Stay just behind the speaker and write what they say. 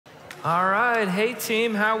All right, hey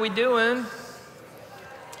team, how we doing?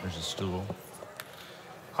 There's a stool.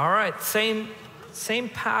 All right, same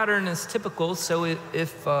pattern as typical. So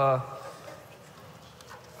if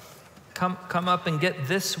come up and get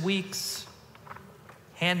this week's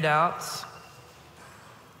handouts.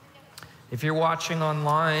 If you're watching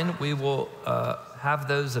online, we will have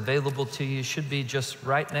those available to you. Should be just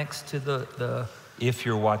right next to the. If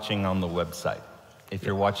you're watching on the website. If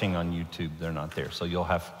you're watching on YouTube, they're not there. So you'll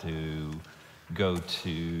have to go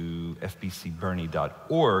to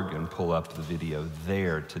fbcboerne.org and pull up the video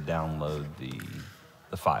there to download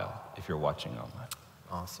the file if you're watching online.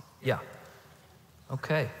 Awesome. Yeah.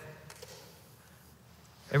 Okay.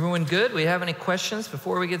 Everyone good? We have any questions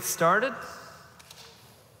before we get started?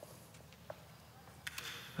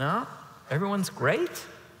 No? Everyone's great?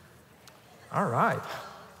 All right.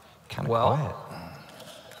 Kind of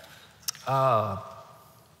quiet.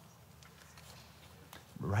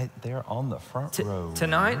 Right there on the front row.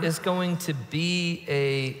 Tonight is going to be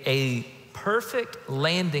a perfect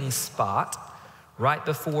landing spot right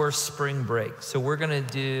before spring break. So we're going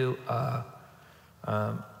to do,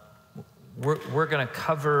 we're going to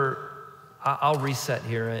cover, I'll reset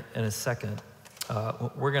here in a second.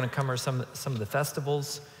 We're going to cover some of the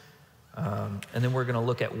festivals, and then we're going to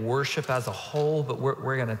look at worship as a whole, but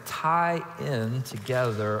we're going to tie in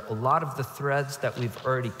together a lot of the threads that we've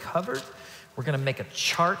already covered. We're going to make a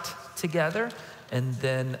chart together, and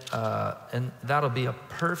then and that'll be a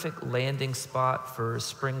perfect landing spot for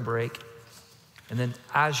spring break. And then,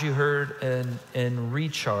 as you heard in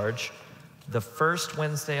Recharge, the first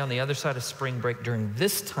Wednesday on the other side of spring break, during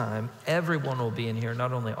this time, everyone will be in here,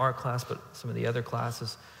 not only our class, but some of the other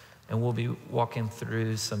classes, and we'll be walking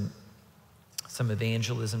through some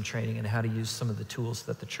evangelism training and how to use some of the tools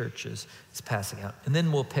that the church is passing out. And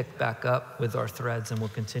then we'll pick back up with our threads and we'll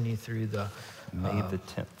continue through the May the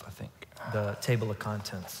 10th, I think. The table of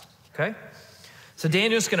contents, okay? So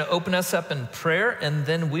Daniel's gonna open us up in prayer and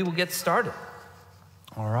then we will get started.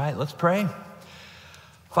 All right, let's pray.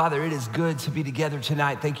 Father, it is good to be together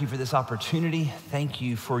tonight. Thank you for this opportunity. Thank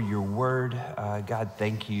you for your word. God,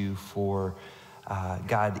 thank you for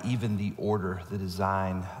God, even the order, the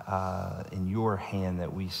design in your hand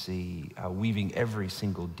that we see, weaving every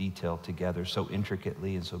single detail together so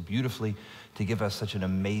intricately and so beautifully to give us such an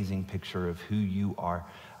amazing picture of who you are.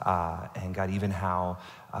 And God, even how,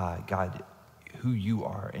 God, who you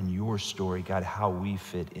are and your story, God, how we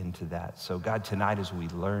fit into that. So God, tonight as we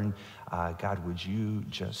learn, God, would you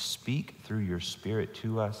just speak through your spirit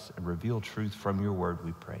to us and reveal truth from your word,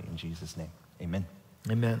 we pray in Jesus' name. Amen.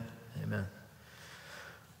 Amen. Amen.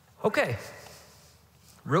 Okay,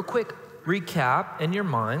 real quick recap in your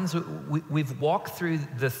minds. We've walked through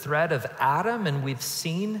the thread of Adam, and we've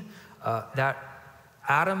seen that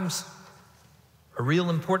Adam's a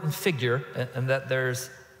real important figure, and that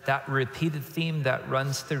there's that repeated theme that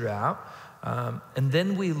runs throughout. And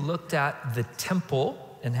then we looked at the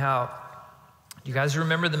temple and how, you guys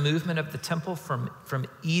remember the movement of the temple from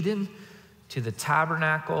Eden to the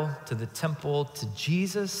tabernacle, to the temple, to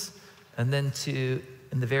Jesus, and then to,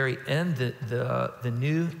 in the very end, the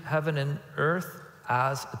new heaven and earth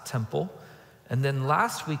as a temple. And then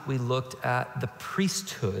last week we looked at the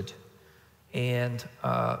priesthood and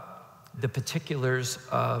the particulars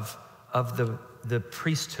of the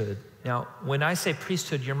priesthood. Now, when I say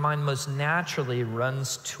priesthood, your mind most naturally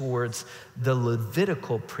runs towards the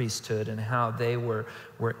Levitical priesthood and how they were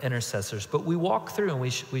intercessors. But we walked through and we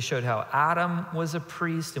showed how Adam was a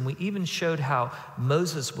priest, and we even showed how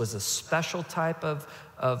Moses was a special type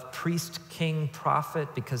of priest, king, prophet,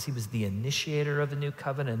 because he was the initiator of the new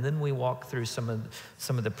covenant. And then we walked through some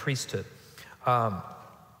of the priesthood.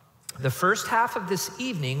 The first half of this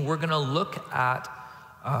evening, we're going to look at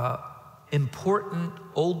important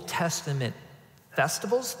Old Testament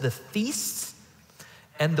festivals, the feasts,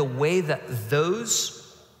 and the way that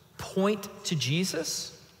those point to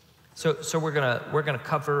Jesus. So we're gonna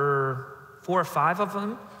cover 4 or 5 of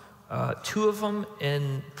them, 2 of them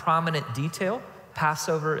in prominent detail,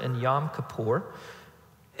 Passover and Yom Kippur.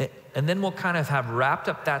 And then we'll kind of have wrapped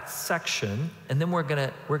up that section, and then we're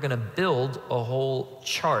gonna build a whole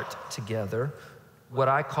chart together, what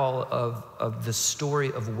I call of the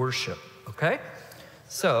story of worship. Okay?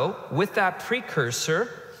 So, with that precursor,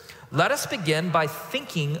 let us begin by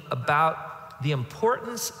thinking about the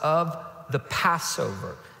importance of the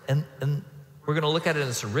Passover. And we're going to look at it in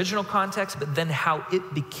its original context, but then how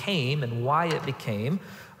it became and why it became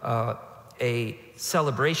a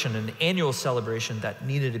celebration, an annual celebration that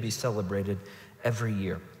needed to be celebrated every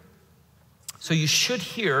year. So you should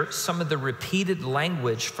hear some of the repeated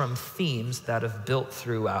language from themes that have built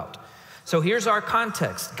throughout. So here's our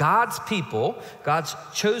context. God's people, God's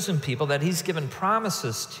chosen people that he's given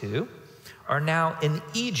promises to, are now in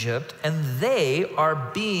Egypt, and they are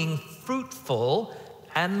being fruitful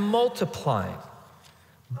and multiplying.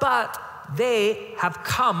 But they have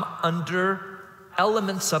come under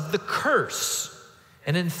elements of the curse.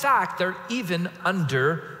 And in fact, they're even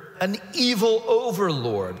under an evil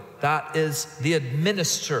overlord that is the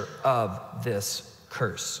administrator of this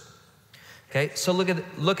curse. Okay, so look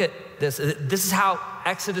at this. This is how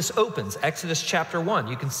Exodus opens. Exodus chapter 1.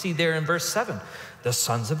 You can see there in verse 7. The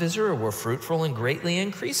sons of Israel were fruitful and greatly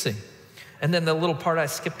increasing. And then the little part I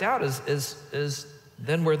skipped out is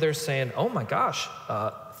then where they're saying, oh my gosh,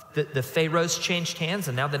 the Pharaoh's changed hands,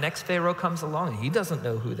 and now the next Pharaoh comes along, and he doesn't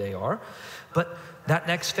know who they are. But that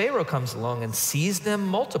next Pharaoh comes along and sees them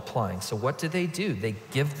multiplying. So what do? They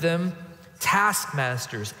give them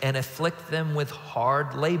taskmasters and afflict them with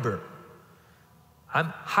hard labor.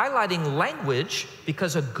 I'm highlighting language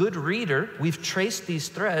because a good reader, we've traced these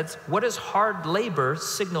threads. What does hard labor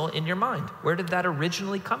signal in your mind? Where did that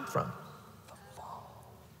originally come from?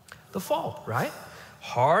 The fall, right?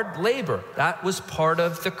 Hard labor, that was part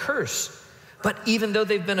of the curse. But even though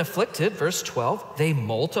they've been afflicted, verse 12, they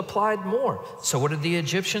multiplied more. So what did the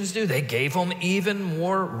Egyptians do? They gave them even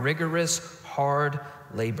more rigorous, hard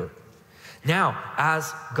labor. Now,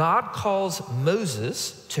 as God calls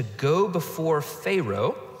Moses to go before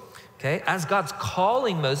Pharaoh, okay, as God's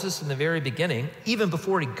calling Moses in the very beginning, even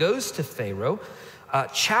before he goes to Pharaoh,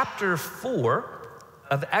 chapter 4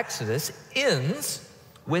 of Exodus ends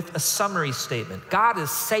with a summary statement. God is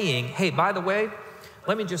saying, hey, by the way,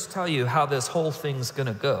 let me just tell you how this whole thing's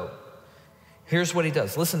gonna go. Here's what he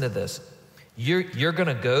does. Listen to this. You're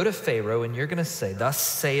gonna go to Pharaoh and you're gonna say, thus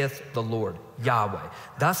saith the Lord, Yahweh.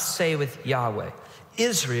 Thus saith Yahweh,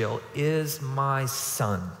 Israel is my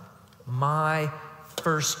son, my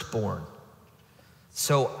firstborn.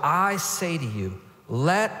 So I say to you,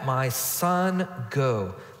 let my son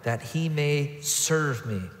go, that he may serve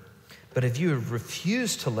me. But if you have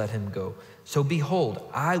refused to let him go, so behold,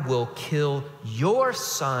 I will kill your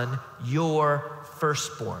son, your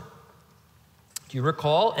firstborn. Do you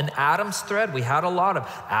recall in Adam's thread, we had a lot of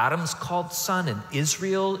Adam's called son and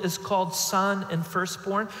Israel is called son and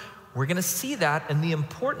firstborn. We're gonna see that and the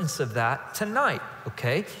importance of that tonight,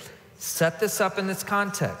 okay? Set this up in this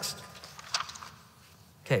context.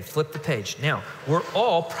 Okay, flip the page. Now, we're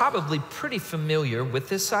all probably pretty familiar with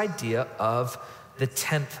this idea of the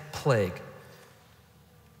 10th plague.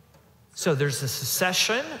 So there's a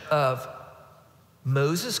succession of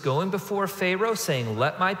Moses going before Pharaoh saying,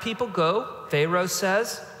 let my people go. Pharaoh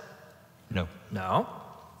says, no.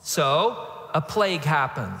 So a plague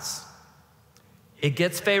happens. It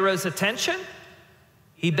gets Pharaoh's attention.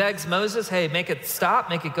 He begs Moses, hey, make it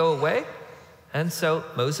stop, make it go away. And so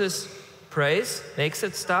Moses prays, makes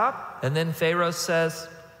it stop. And then Pharaoh says,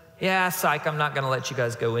 yeah, psych, I'm not gonna let you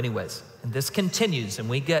guys go anyways. And this continues, and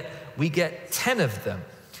we get 10 of them.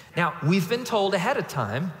 Now, we've been told ahead of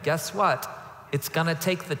time, guess what? It's gonna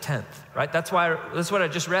take the 10th, right? That's what I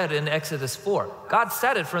just read in Exodus 4. God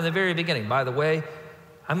said it from the very beginning. By the way,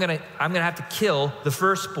 I'm gonna have to kill the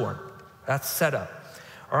firstborn. That's set up.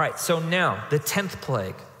 All right, so now the 10th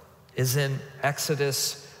plague is in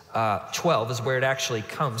Exodus 12 is where it actually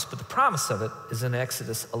comes, but the promise of it is in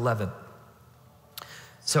Exodus 11.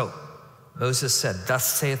 So Moses said,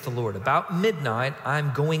 thus saith the Lord, about midnight,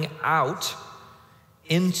 I'm going out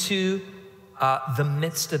into the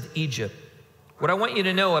midst of Egypt. What I want you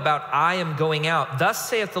to know about I am going out, thus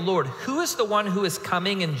saith the Lord, who is the one who is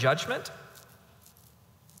coming in judgment?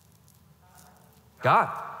 God.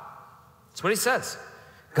 That's what he says.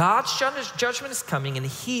 God's judgment is coming and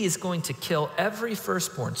he is going to kill every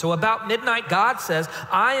firstborn. So about midnight, God says,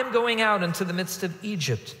 I am going out into the midst of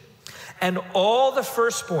Egypt, and all the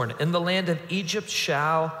firstborn in the land of Egypt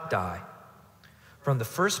shall die. From the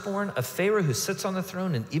firstborn of Pharaoh who sits on the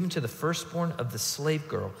throne, and even to the firstborn of the slave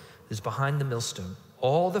girl who's behind the millstone,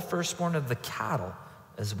 all the firstborn of the cattle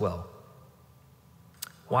as well.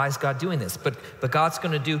 Why is God doing this? But God's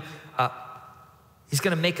gonna do, he's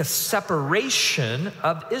gonna make a separation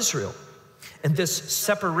of Israel. And this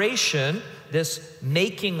separation, this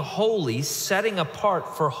making holy, setting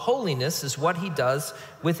apart for holiness is what he does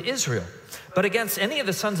with Israel. But against any of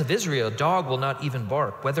the sons of Israel, a dog will not even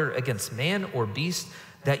bark, whether against man or beast,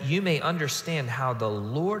 that you may understand how the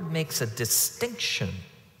Lord makes a distinction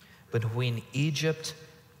between Egypt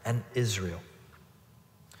and Israel.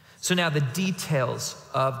 So now the details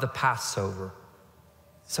of the Passover.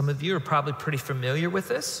 Some of you are probably pretty familiar with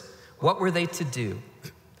this. What were they to do?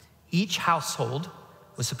 Each household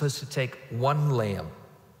was supposed to take one lamb.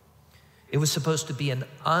 It was supposed to be an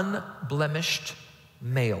unblemished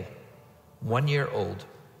male, 1 year old.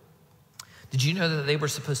 Did you know that they were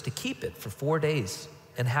supposed to keep it for 4 days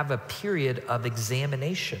and have a period of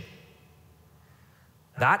examination?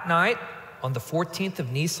 That night, on the 14th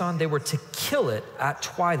of Nisan, they were to kill it at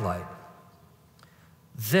twilight.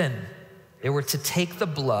 Then they were to take the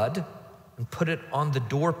blood and put it on the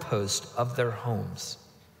doorpost of their homes.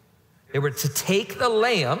 They were to take the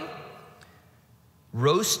lamb,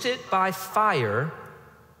 roast it by fire,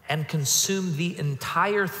 and consume the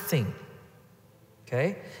entire thing,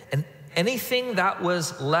 okay? And anything that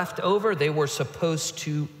was left over, they were supposed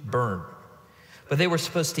to burn. But they were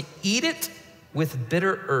supposed to eat it with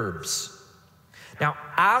bitter herbs. Now,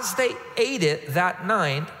 as they ate it that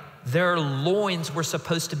night, their loins were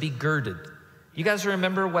supposed to be girded. You guys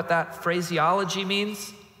remember what that phraseology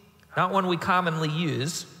means? Not one we commonly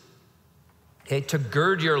use. Okay, to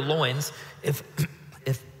gird your loins. If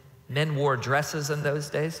men wore dresses in those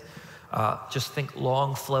days, just think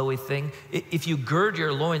long, flowy thing. If you gird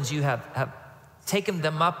your loins, you have taken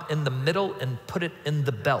them up in the middle and put it in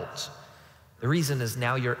the belt. The reason is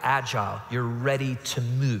now you're agile, you're ready to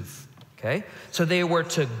move. Okay? So they were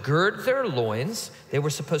to gird their loins. They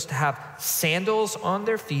were supposed to have sandals on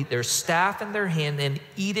their feet, their staff in their hand, and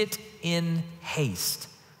eat it in haste,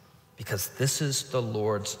 because this is the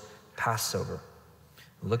Lord's Passover.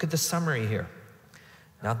 Look at the summary here.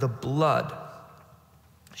 Now the blood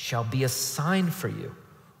shall be a sign for you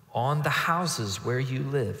on the houses where you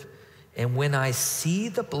live. And when I see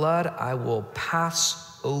the blood, I will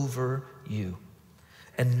pass over you.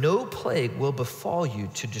 And no plague will befall you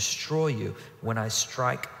to destroy you when I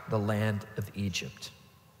strike the land of Egypt.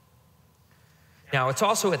 Now, it's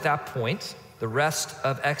also at that point, the rest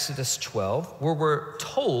of Exodus 12, where we're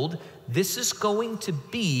told this is going to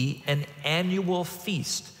be an annual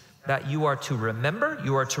feast that you are to remember.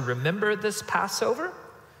 You are to remember this Passover,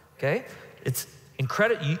 okay? It's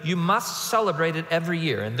incredible. You must celebrate it every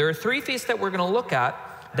year. And there are 3 feasts that we're going to look at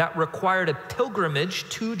that required a pilgrimage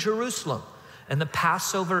to Jerusalem. And the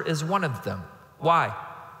Passover is one of them. Why?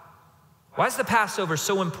 Why is the Passover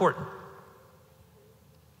so important?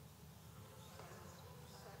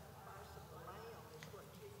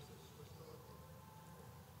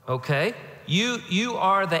 Okay, you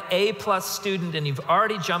are the A+ student and you've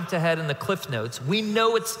already jumped ahead in the Cliff Notes. We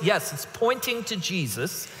know it's pointing to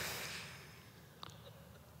Jesus.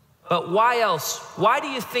 But why else? Why do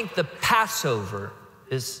you think the Passover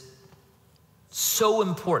is so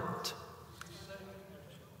important?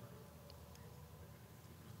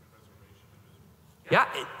 Yeah,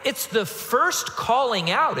 it's the first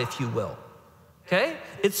calling out, if you will, okay?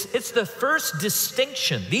 It's the first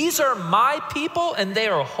distinction. These are my people, and they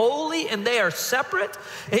are holy, and they are separate.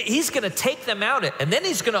 He's going to take them out, and then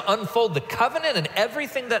he's going to unfold the covenant and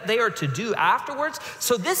everything that they are to do afterwards.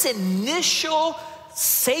 So this initial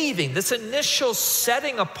saving, this initial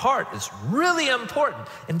setting apart is really important.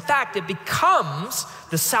 In fact, it becomes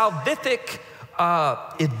the salvific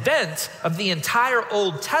event of the entire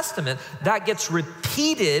Old Testament that gets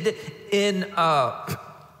repeated in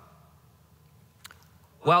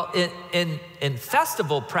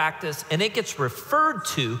festival practice, and it gets referred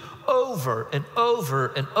to over and over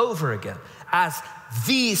and over again as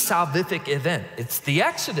the salvific event. It's the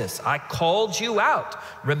Exodus. I called you out.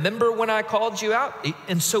 Remember when I called you out?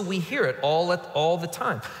 And so we hear it all the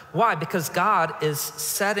time. Why? Because God is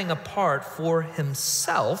setting apart for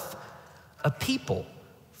himself a people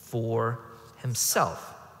for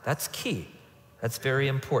himself. That's key. That's very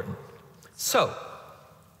important. So,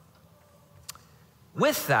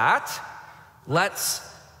 with that, let's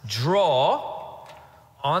draw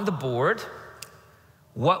on the board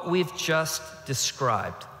what we've just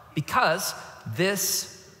described, because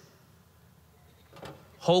this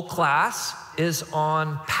whole class is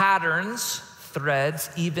on patterns, threads,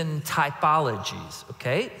 even typologies,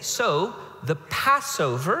 okay? So, the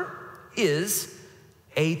Passover is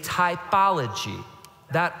a typology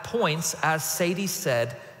that points, as Sadie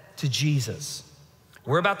said, to Jesus.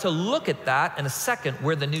 We're about to look at that in a second,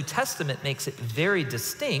 where the New Testament makes it very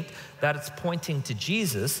distinct that it's pointing to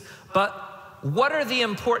Jesus. But what are the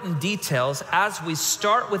important details as we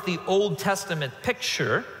start with the Old Testament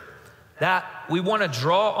picture that we want to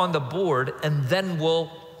draw on the board, and then we'll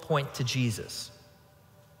point to Jesus?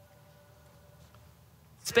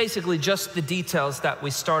 It's basically just the details that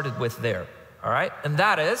we started with there, all right? And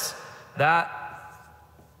that is that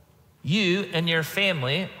you and your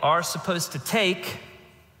family are supposed to take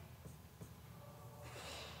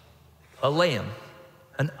a lamb,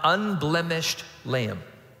 an unblemished lamb,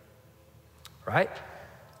 right?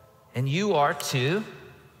 And you are to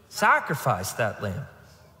sacrifice that lamb.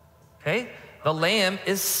 okay? The lamb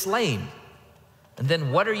is slain. And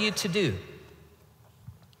then what are you to do?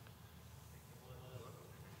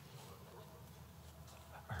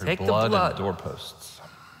 Take the blood and doorposts.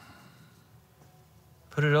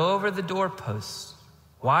 Put it over the doorposts.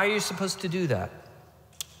 Why are you supposed to do that?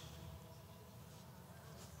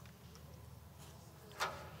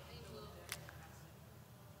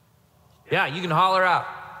 Yeah, you can holler out.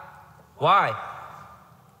 Why?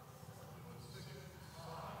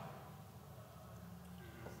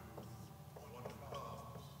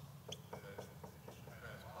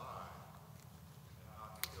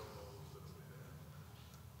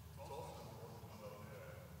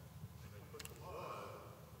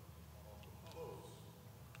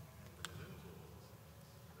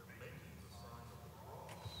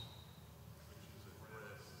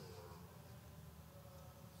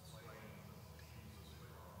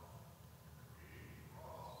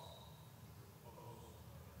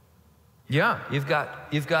 Yeah, you've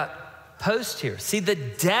got post here. See, the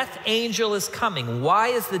death angel is coming. Why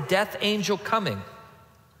is the death angel coming?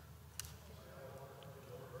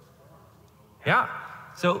 Yeah,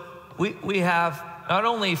 so we have not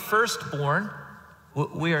only firstborn,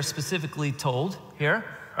 we are specifically told here,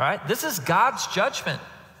 all right? This is God's judgment.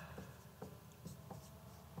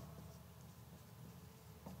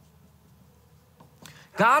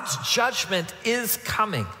 God's judgment is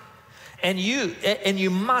coming. And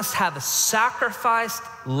you must have a sacrificed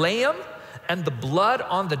lamb and the blood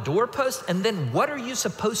on the doorpost. And then what are you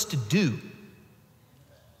supposed to do?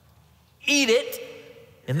 Eat it,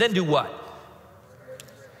 and then do what?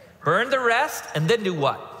 Burn the rest, and then do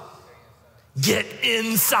what? Get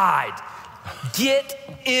inside.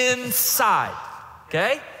 Get inside,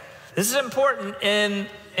 okay? This is important in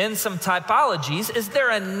some typologies. Is there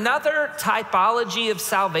another typology of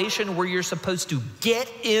salvation where you're supposed to get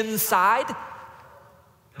inside?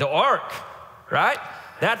 The ark, right?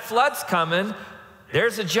 That flood's coming.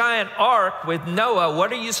 There's a giant ark with Noah.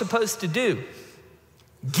 What are you supposed to do?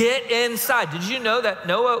 Get inside. Did you know that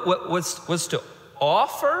Noah was to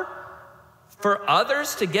offer for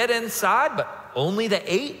others to get inside, but only the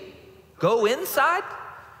 8 go inside?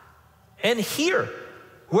 And here,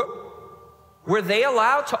 were they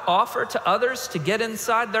allowed to offer to others to get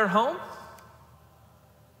inside their home?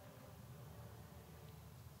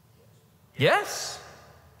 Yes,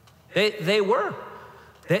 they were.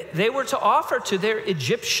 They were to offer to their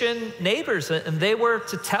Egyptian neighbors, and they were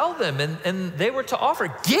to tell them, and they were to offer,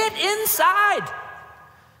 get inside.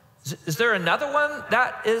 Is there another one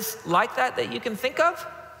that is like that you can think of?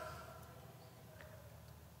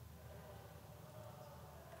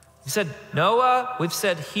 You said Noah, we've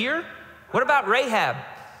said here. What about Rahab?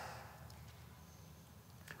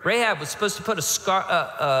 Rahab was supposed to put a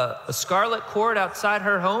scarlet cord outside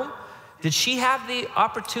her home. Did she have the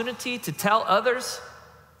opportunity to tell others,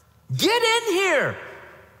 get in here?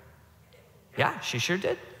 Yeah, she sure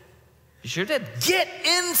did. She sure did. Get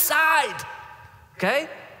inside, okay?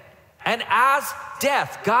 And as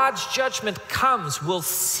death, God's judgment comes, we'll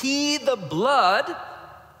see the blood,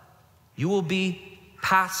 you will be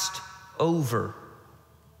passed over.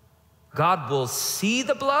 God will see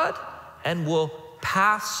the blood and will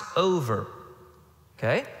pass over,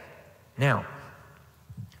 okay? Now,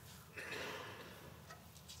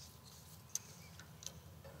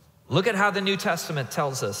 look at how the New Testament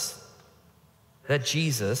tells us that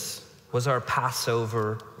Jesus was our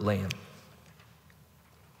Passover lamb.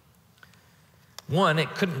 One,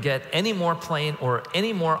 it couldn't get any more plain or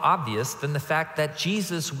any more obvious than the fact that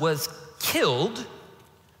Jesus was killed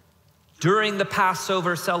during the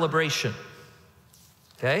Passover celebration,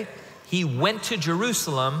 okay? He went to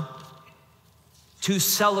Jerusalem to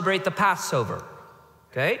celebrate the Passover,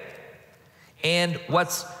 okay? And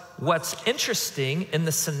what's interesting in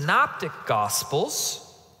the synoptic gospels,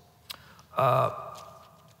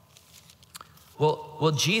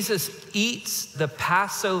 Jesus eats the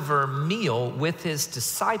Passover meal with his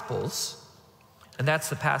disciples, and that's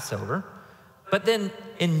the Passover. But then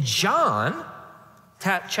in John,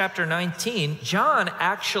 chapter 19, John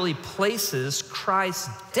actually places Christ's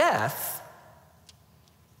death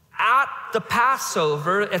at the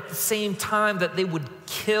Passover at the same time that they would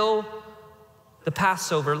kill the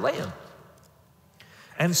Passover lamb.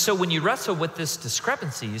 And so when you wrestle with this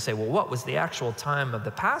discrepancy, you say, well, what was the actual time of the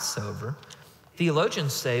Passover?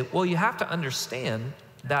 Theologians say, well, you have to understand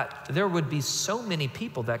that there would be so many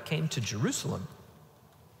people that came to Jerusalem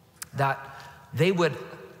that they would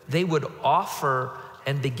offer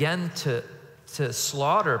and begin to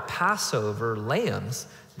slaughter Passover lambs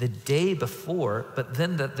the day before, but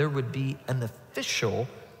then that there would be an official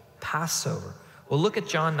Passover. Well, look at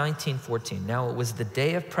John 19:14. Now it was the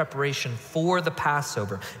day of preparation for the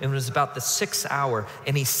Passover, and it was about the 6th hour,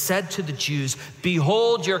 and he said to the Jews,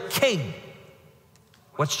 "Behold your king."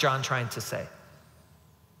 What's John trying to say?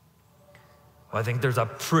 Well, I think there's a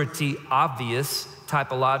pretty obvious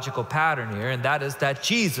typological pattern here, and that is that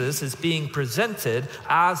Jesus is being presented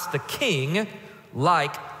as the king,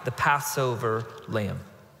 like the Passover lamb.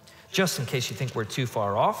 Just in case you think we're too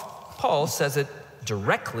far off, Paul says it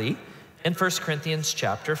directly in 1 Corinthians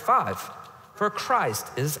chapter 5. For Christ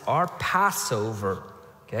is our Passover,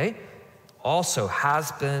 okay? Also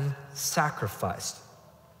has been sacrificed.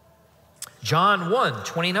 John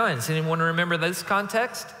 1:29. Does anyone remember this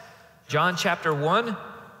context? John chapter 1.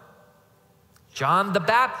 John the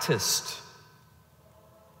Baptist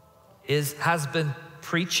has been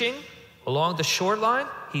preaching along the shoreline.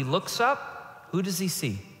 He looks up. Who does he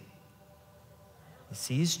see? He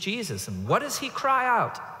sees Jesus. And what does he cry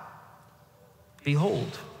out?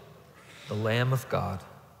 Behold, the Lamb of God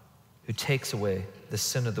who takes away the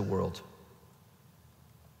sin of the world.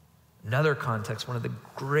 Another context, one of the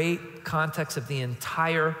great contexts of the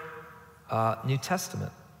entire New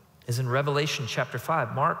Testament, is in Revelation chapter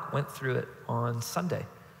 5. Mark went through it on Sunday.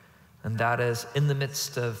 And that is in the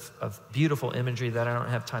midst of beautiful imagery that I don't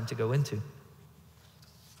have time to go into.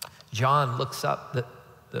 John looks up,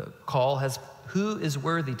 the call has, who is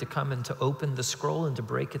worthy to come and to open the scroll and to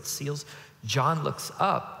break its seals? John looks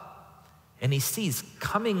up and he sees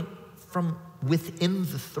coming from within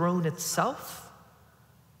the throne itself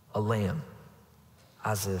a lamb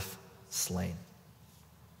as if slain.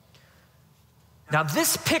 Now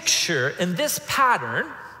this picture and this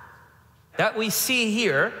pattern that we see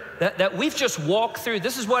here, that we've just walked through,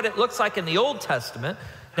 this is what it looks like in the Old Testament.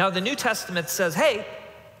 Now the New Testament says, hey,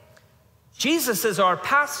 Jesus is our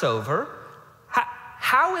Passover.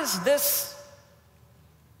 How is this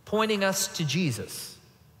pointing us to Jesus?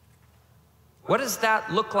 What does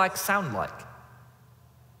that look like, sound like?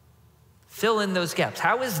 Fill in those gaps.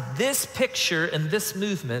 How is this picture and this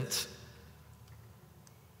movement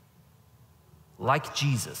like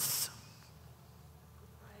Jesus?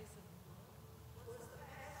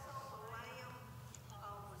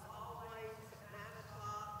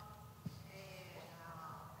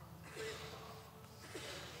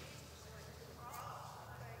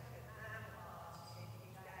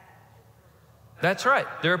 That's right.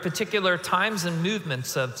 There are particular times and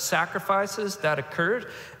movements of sacrifices that occurred,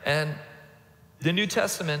 and the New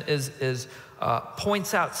Testament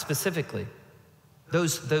points out specifically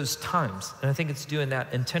those times. And I think it's doing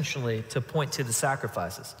that intentionally to point to the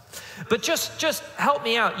sacrifices. But just help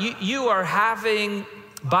me out. You are having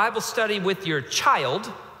Bible study with your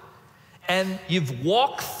child, and you've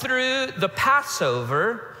walked through the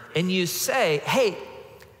Passover, and you say, hey,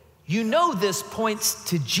 you know this points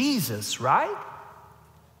to Jesus, right?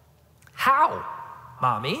 How,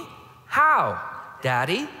 mommy? How,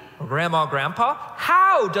 daddy, or grandma, grandpa?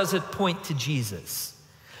 How does it point to Jesus?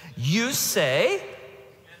 You say,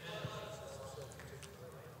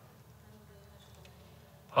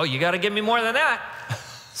 oh, you got to give me more than that.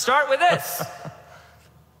 Start with this.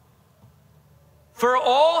 For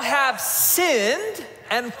all have sinned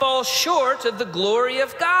and fall short of the glory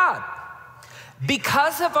of God.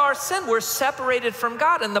 Because of our sin, we're separated from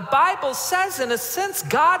God. And the Bible says, in a sense,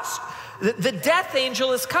 the death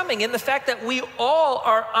angel is coming in the fact that we all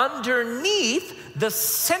are underneath the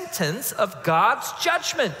sentence of God's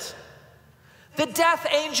judgment. The death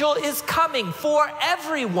angel is coming for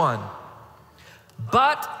everyone.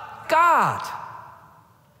 But God,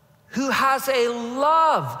 who has a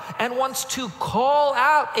love and wants to call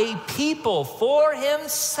out a people for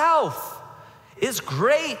himself, is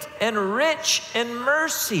great and rich in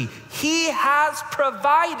mercy. He has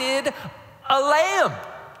provided a lamb,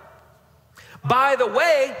 by the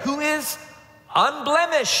way, who is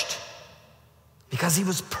unblemished because he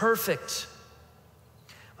was perfect.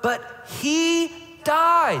 But he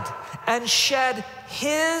died and shed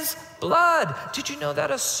his blood. Did you know that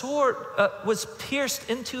a sword was pierced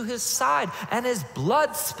into his side and his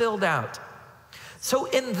blood spilled out? So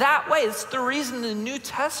in that way, it's the reason the New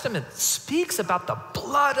Testament speaks about the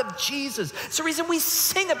blood of Jesus. It's the reason we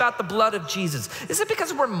sing about the blood of Jesus. Is it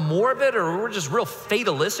because we're morbid or we're just real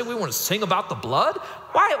fatalistic? We want to sing about the blood?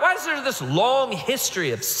 Why is there this long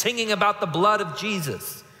history of singing about the blood of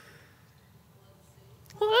Jesus?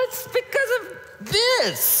 Well, it's because of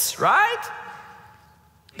this, right?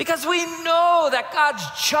 Because we know that God's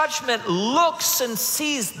judgment looks and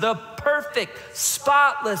sees the perfect,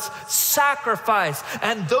 spotless sacrifice,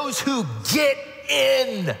 and those who get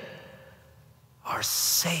in are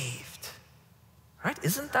saved. Right?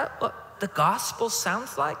 Isn't that what the gospel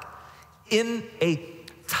sounds like? in a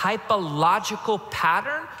typological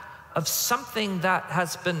pattern of something that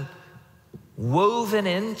has been woven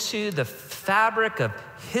into the fabric of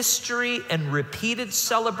history and repeated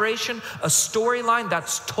celebration, a storyline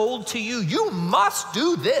that's told to you, you must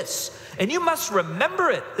do this and you must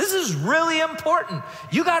remember it. This is really important.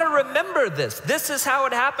 You got to remember this. This is how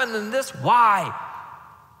it happened and this. Why?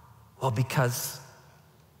 Well, because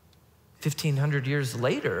 1,500 years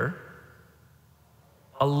later,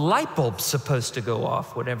 a light bulb's supposed to go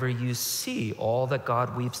off whenever you see all that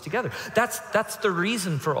God weaves together. That's the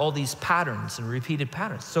reason for all these patterns and repeated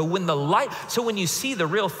patterns. So when you see the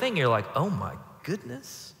real thing, you're like, oh my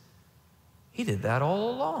goodness, he did that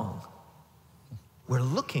all along. We're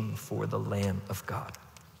looking for the Lamb of God.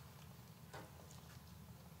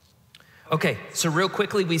 Okay, so real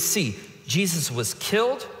quickly we see Jesus was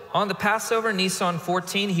killed on the Passover, Nisan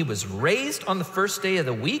 14. He was raised on the first day of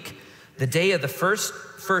the week, the day of the first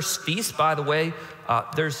feast. By the way,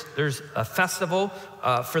 there's a festival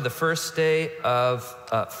for the first day of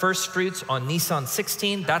first fruits on Nisan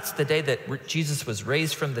 16. That's the day that Jesus was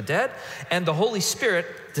raised from the dead. And the Holy Spirit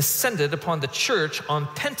descended upon the church on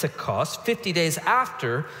Pentecost, 50 days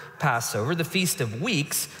after Passover, the Feast of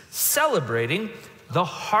Weeks, celebrating the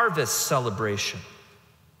harvest celebration.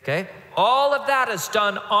 Okay? All of that is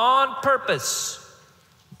done on purpose.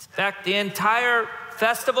 In fact, the entire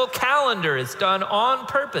festival calendar is done on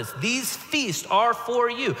purpose. These feasts are for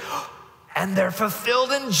you, and they're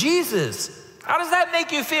fulfilled in Jesus. How does that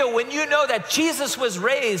make you feel when you know that Jesus was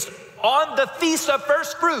raised on the Feast of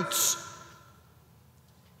First Fruits?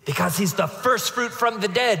 Because he's the first fruit from the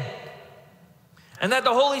dead. And that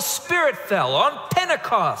the Holy Spirit fell on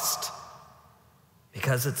Pentecost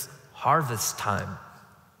because it's harvest time.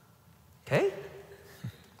 Okay?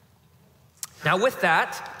 Now with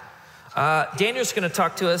that, Daniel's going to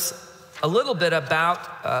talk to us a little bit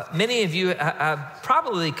about, many of you have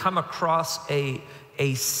probably come across a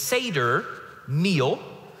Seder meal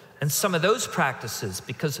and some of those practices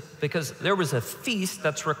because there was a feast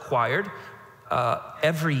that's required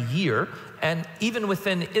every year. And even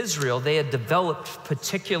within Israel, they had developed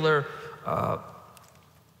particular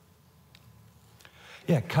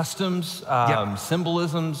customs,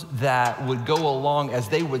 symbolisms that would go along as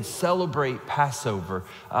they would celebrate Passover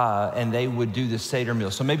and they would do the Seder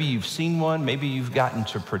meal. So maybe you've seen one, maybe you've gotten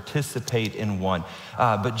to participate in one.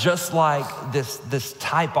 But just like this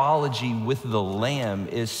typology with the lamb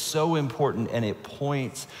is so important and it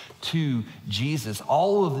points to Jesus,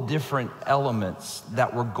 all of the different elements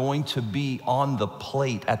that were going to be on the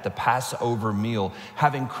plate at the Passover meal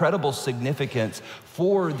have incredible significance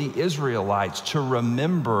for the Israelites to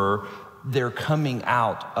remember their coming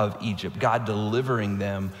out of Egypt, God delivering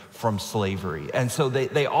them from slavery. And so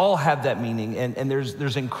they all have that meaning, and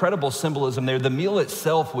there's incredible symbolism there. The meal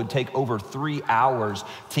itself would take over 3 hours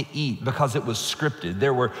to eat because it was scripted.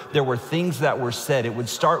 There were things that were said. It would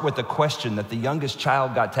start with a question that the youngest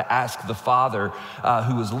child got to ask the father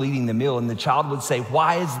who was leading the meal, and the child would say,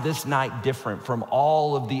 "Why is this night different from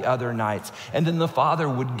all of the other nights?" And then the father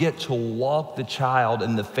would get to walk the child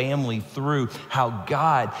and the family through how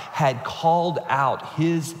God had called out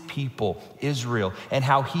his people, Israel, and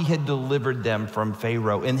how he had delivered them from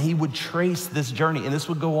Pharaoh. And he would trace this journey, and this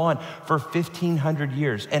would go on for 1,500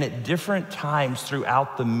 years. And at different times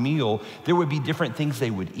throughout the meal, there would be different things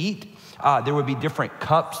they would eat. There would be different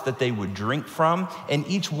cups that they would drink from, and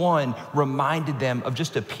each one reminded them of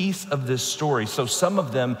just a piece of this story. So some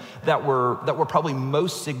of them that were probably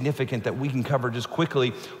most significant that we can cover just quickly.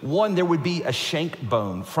 One, there would be a shank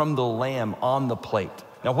bone from the lamb on the plate.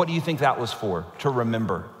 Now, what do you think that was for? To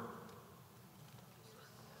remember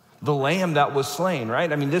the lamb that was slain,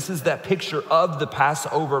 right? I mean, this is that picture of the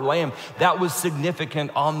Passover lamb that was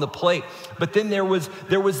significant on the plate. But then there was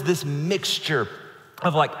this mixture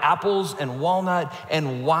of like apples and walnut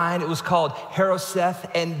and wine. It was called Haroseth,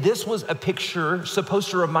 and this was a picture supposed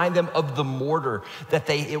to remind them of the mortar that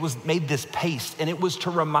it was made this paste, and it was to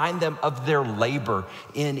remind them of their labor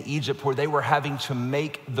in Egypt where they were having to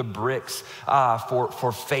make the bricks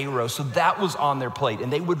for Pharaoh. So that was on their plate,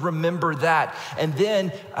 and they would remember that. And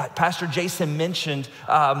then Pastor Jason mentioned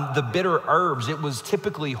the bitter herbs. It was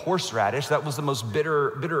typically horseradish. That was the most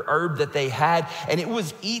bitter herb that they had, and it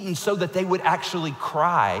was eaten so that they would actually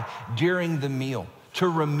cry during the meal to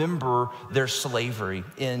remember their slavery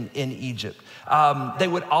in Egypt. They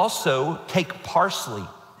would also take parsley.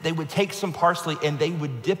 They would take some parsley and they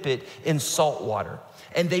would dip it in salt water,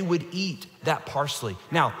 and they would eat that parsley.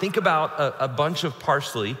 Now, think about a bunch of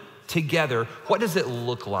parsley together. What does it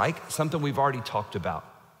look like? Something we've already talked about.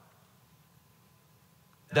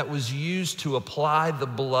 That was used to apply the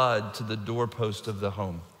blood to the doorpost of the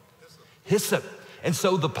home. hyssop. And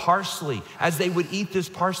so the parsley, as they would eat this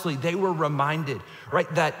parsley, they were reminded, right,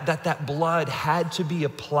 that blood had to be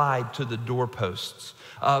applied to the doorposts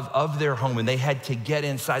of their home, and they had to get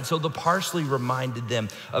inside. So the parsley reminded them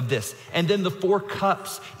of this. And then the 4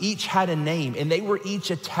 cups each had a name, and they were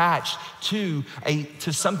each attached to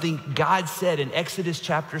something God said in Exodus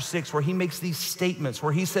chapter 6, where he makes these statements,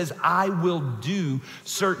 where he says, I will do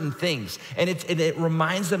certain things. And it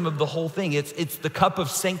reminds them of the whole thing. It's the cup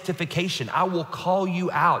of sanctification. I will call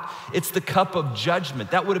you out. It's the cup of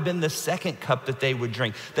judgment. That would have been the second cup that they would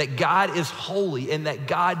drink, that God is holy and that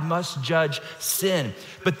God must judge sin.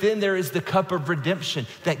 But then there is the cup of redemption,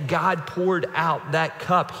 that God poured out that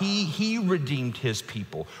cup. He redeemed his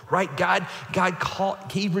people, right?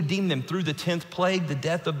 He redeemed them through the 10th plague, the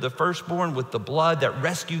death of the firstborn with the blood that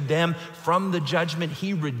rescued them from the judgment.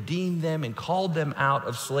 He redeemed them and called them out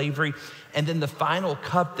of slavery. And then the final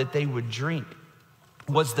cup that they would drink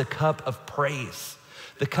was the cup of praise,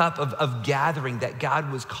 the cup of gathering, that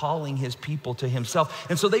God was calling his people to himself.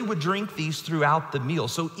 And so they would drink these throughout the meal.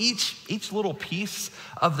 So each little piece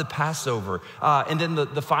of the Passover. And then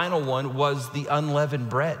the final one was the unleavened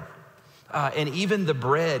bread. And even the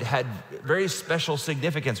bread had very special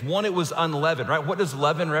significance. One, it was unleavened, right? What does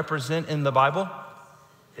leaven represent in the Bible?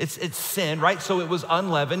 It's sin, right? So it was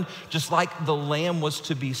unleavened, just like the lamb was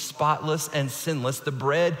to be spotless and sinless. The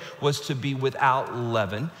bread was to be without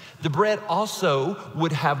leaven. The bread also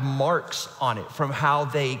would have marks on it from how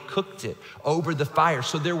they cooked it over the fire.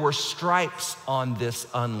 So there were stripes on this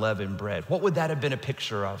unleavened bread. What would that have been a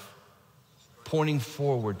picture of? Pointing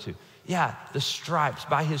forward to, yeah, the stripes.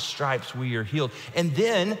 By his stripes we are healed. And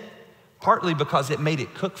then, partly because it made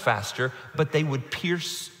it cook faster, but they would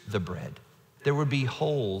pierce the bread. There would be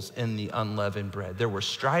holes in the unleavened bread. There were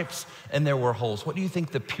stripes and there were holes. What do you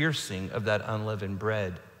think the piercing of that unleavened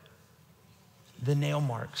bread? The nail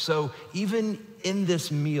marks. So even in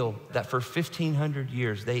this meal that for 1,500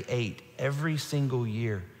 years they ate every single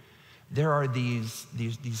year, there are these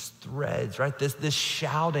threads, right? This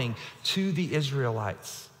shouting to the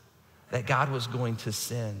Israelites that God was going to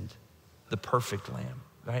send the perfect lamb,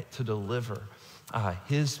 right? To deliver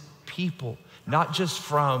his people, not just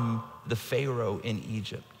from the Pharaoh in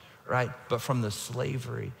Egypt, right? But from the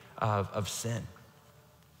slavery of sin.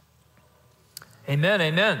 Amen,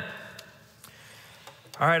 amen.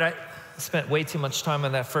 All right, I spent way too much time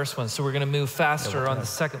on that first one, so we're gonna move faster on the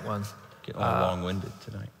second one. Getting long-winded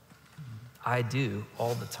tonight. I do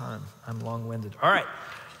all the time. I'm long-winded. All right,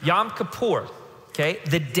 Yom Kippur, okay?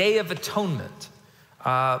 The Day of Atonement.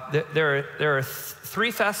 There are 3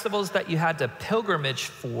 festivals that you had to pilgrimage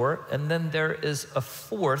for, and then there is a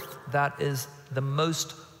 4th that is the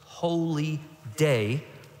most holy day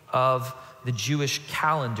of the Jewish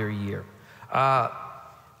calendar year.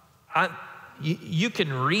 You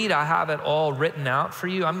can read, I have it all written out for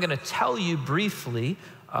you. I'm gonna tell you briefly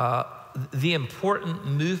the important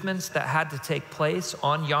movements that had to take place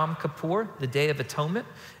on Yom Kippur, the Day of Atonement,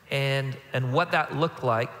 and what that looked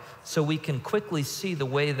like, so we can quickly see the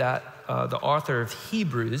way that the author of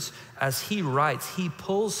Hebrews, as he writes, he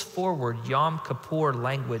pulls forward Yom Kippur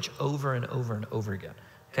language over and over and over again,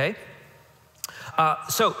 okay?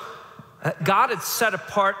 So God had set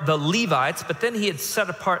apart the Levites, but then he had set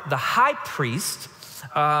apart the high priest,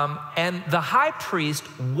 and the high priest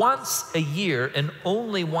once a year, and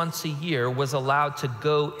only once a year, was allowed to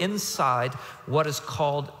go inside what is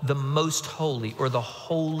called the most holy, or the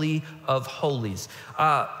Holy of Holies.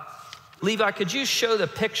 Levi, could you show the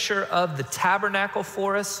picture of the tabernacle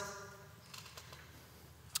for us?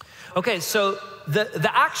 Okay, so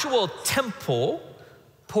the actual temple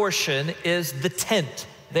portion is the tent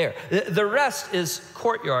there. The rest is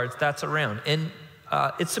courtyards that's around. And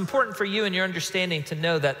it's important for you and your understanding to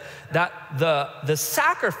know that the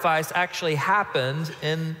sacrifice actually happened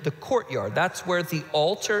in the courtyard. That's where the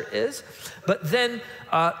altar is. But then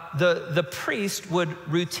the priest would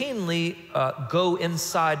routinely go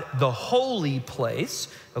inside the holy place,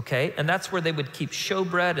 okay? And that's where they would keep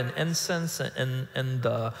showbread and incense and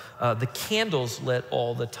the candles lit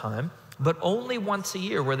all the time. But only once a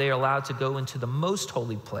year were they allowed to go into the most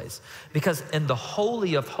holy place. Because in the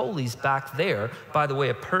Holy of Holies back there, by the way,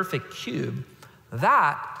 a perfect cube,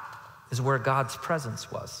 that is where God's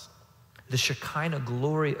presence was. The Shekinah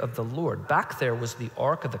glory of the Lord. Back there was the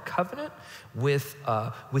Ark of the Covenant with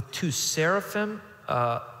 2 seraphim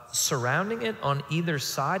surrounding it on either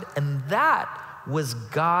side. And that was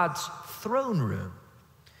God's throne room.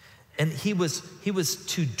 And he was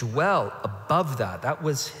to dwell above that. That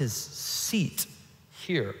was his seat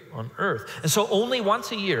here on earth. And so only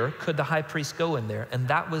once a year could the high priest go in there, and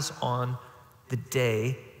that was on the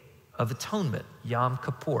Day of Atonement, Yom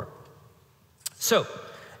Kippur. So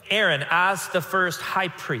Aaron, as the first high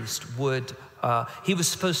priest, he was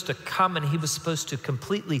supposed to come and he was supposed to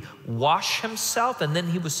completely wash himself, and then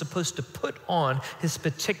he was supposed to put on his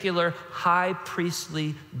particular high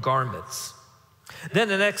priestly garments. Then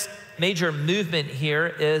the next major movement here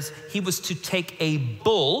is he was to take a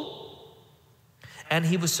bull and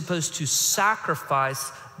he was supposed to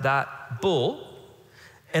sacrifice that bull.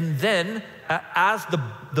 And then as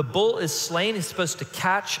the bull is slain, he's supposed to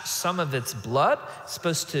catch some of its blood,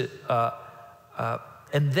 supposed to,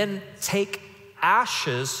 and then take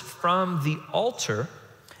ashes from the altar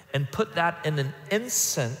and put that in an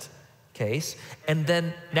incense case. And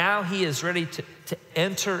then now he is ready to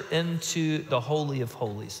enter into the Holy of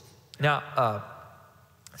Holies. Now,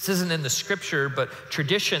 this isn't in the scripture, but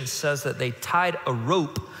tradition says that they tied a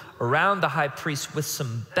rope around the high priest with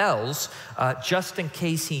some bells, just in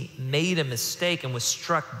case he made a mistake and was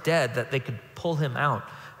struck dead, that they could pull him out.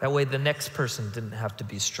 That way the next person didn't have to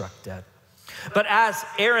be struck dead. But as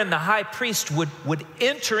Aaron, the high priest, would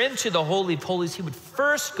enter into the Holy of Holies, he would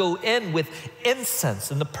first go in with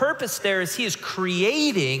incense. And the purpose there is he is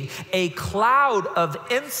creating a cloud of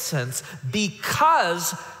incense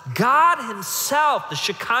because God himself, the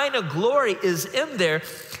Shekinah glory, is in there,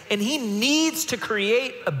 and he needs to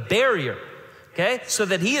create a barrier, okay, so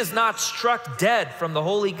that he is not struck dead from the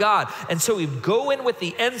holy God. And so he would go in with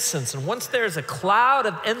the incense, and once there's a cloud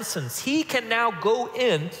of incense, he can now go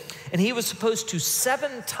in, and he was supposed to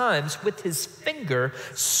 7 times with his finger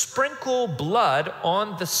sprinkle blood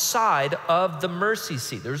on the side of the mercy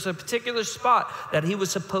seat. There's a particular spot that he was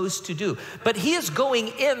supposed to do. But he is going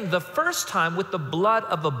in the first time with the blood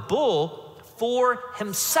of a bull for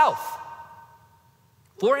himself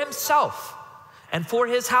and for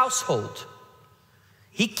his household.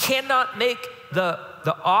 He cannot make the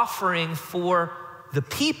offering for the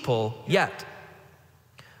people yet.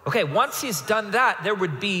 Okay, once he's done that, there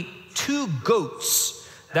would be 2 goats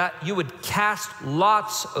that you would cast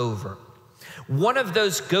lots over. One of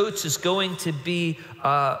those goats is going to be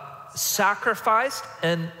sacrificed,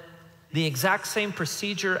 and the exact same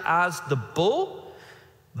procedure as the bull,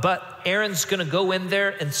 but Aaron's gonna go in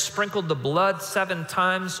there and sprinkle the blood 7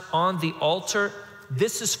 times on the altar.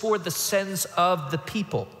 This is for the sins of the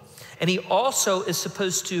people. And he also is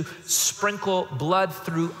supposed to sprinkle blood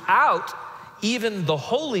throughout even the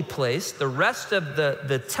holy place, the rest of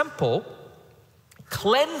the temple,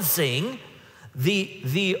 cleansing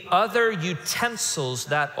the other utensils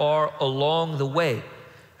that are along the way.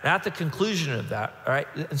 And at the conclusion of that, all right,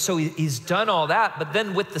 and so he's done all that, but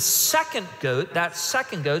then with the second goat,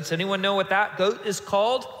 does anyone know what that goat is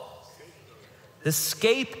called? The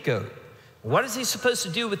scapegoat. What is he supposed to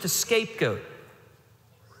do with the scapegoat?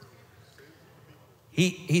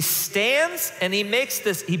 He stands and he makes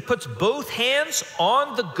this, he puts both hands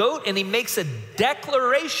on the goat and he makes a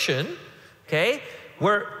declaration, okay,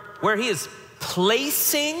 where he is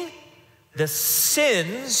placing the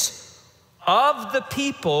sins of the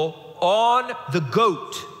people on the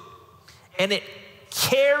goat. And it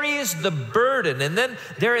carries the burden. And then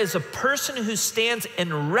there is a person who stands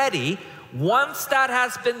and ready. Once that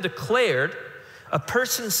has been declared, a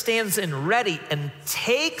person stands in ready and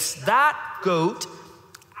takes that goat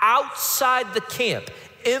outside the camp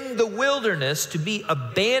in the wilderness to be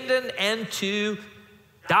abandoned and to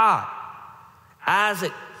die as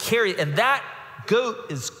it carries. And that goat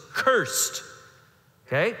is cursed,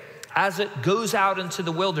 okay, as it goes out into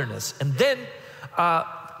the wilderness. And then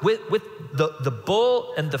with the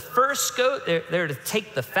bull and the first goat, they're to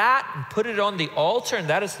take the fat and put it on the altar, and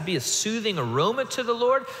that is to be a soothing aroma to the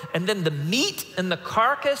Lord. And then the meat and the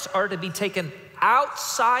carcass are to be taken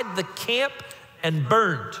outside the camp and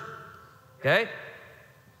burned, okay?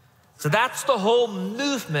 So that's the whole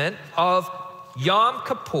movement of Yom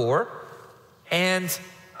Kippur and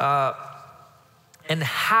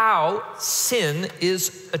how sin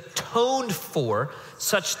is atoned for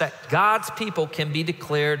such that God's people can be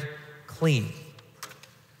declared clean.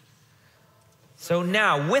 So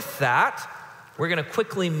now with that, we're gonna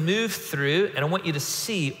quickly move through, and I want you to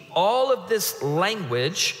see all of this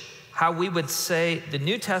language, how we would say the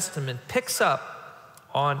New Testament picks up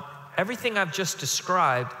on everything I've just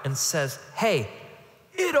described and says, hey,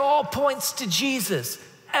 it all points to Jesus,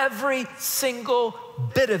 every single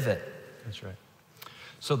bit of it. That's right.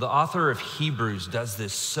 So the author of Hebrews does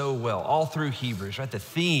this so well, all through Hebrews, right? The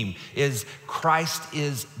theme is Christ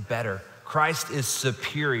is better. Christ is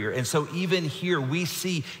superior. And so even here we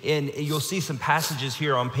see, you'll see some passages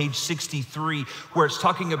here on page 63 where it's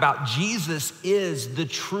talking about Jesus is the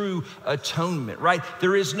true atonement, right?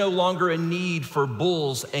 There is no longer a need for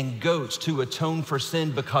bulls and goats to atone for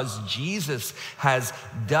sin because Jesus has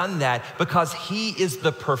done that, because he is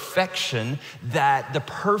the perfection, that the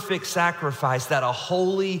perfect sacrifice that a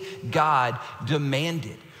holy God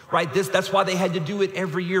demanded. Right, that's why they had to do it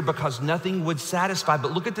every year, because nothing would satisfy.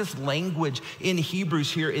 But look at this language in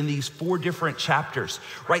Hebrews here in these 4 different chapters,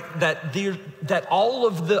 right? That all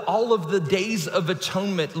of the days of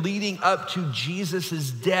atonement leading up to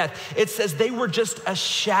Jesus's death, it says they were just a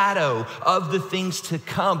shadow of the things to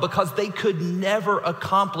come, because they could never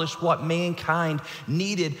accomplish what mankind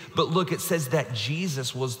needed. But look, it says that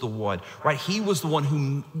Jesus was the one, right? He was the one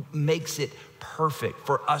who makes it perfect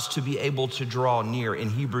for us to be able to draw near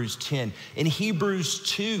in Hebrews 10. In Hebrews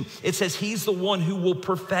 2, it says he's the one who will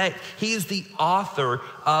perfect. He is the author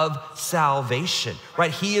of salvation,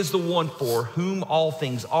 right? He is the one for whom all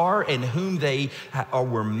things are and whom they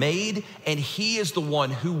were made. And he is the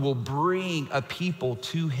one who will bring a people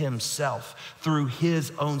to himself through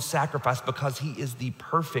his own sacrifice, because he is the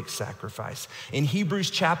perfect sacrifice. In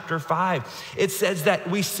Hebrews chapter 5, it says that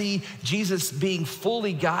we see Jesus being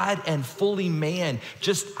fully God and fully man,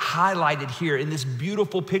 just highlighted here in this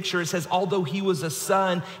beautiful picture. It says, although he was a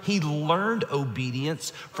son, he learned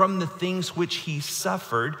obedience from the things which he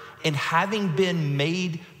suffered, and having been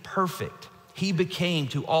made perfect, he became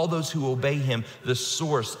to all those who obey him the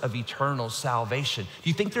source of eternal salvation. Do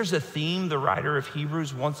you think there's a theme the writer of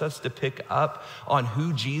Hebrews wants us to pick up on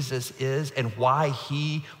who Jesus is and why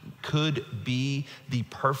he could be the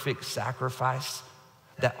perfect sacrifice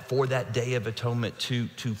that for that day of atonement to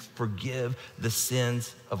forgive the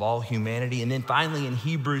sins of all humanity? And then finally in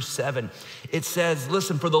Hebrews 7, it says,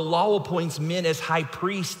 listen, for the law appoints men as high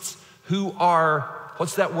priests who are,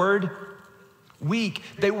 what's that word? Weak.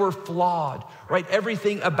 They were flawed, right?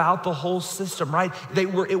 Everything about the whole system, right?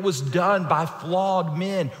 It was done by flawed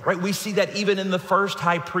men, right? We see that even in the first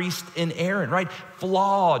high priest in Aaron, right?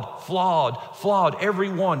 Flawed.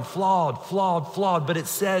 Everyone flawed. But it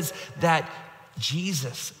says that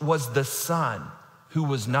Jesus was the Son who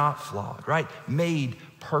was not flawed, right? Made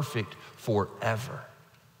perfect forever.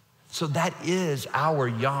 So that is our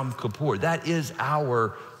Yom Kippur. That is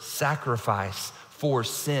our sacrifice for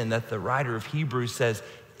sin, that the writer of Hebrews says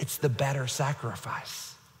it's the better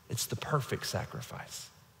sacrifice. It's the perfect sacrifice.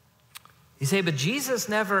 You say, but Jesus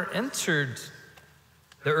never entered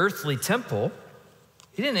the earthly temple.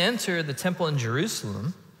 He didn't enter the temple in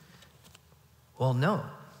Jerusalem. Well, no.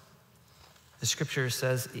 The scripture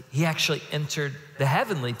says he actually entered the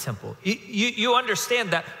heavenly temple. You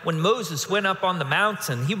understand that when Moses went up on the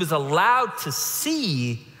mountain, he was allowed to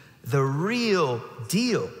see the real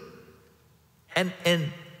deal. And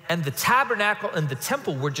the tabernacle and the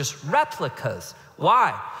temple were just replicas.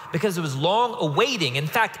 Why? Because it was long awaiting. In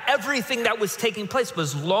fact, everything that was taking place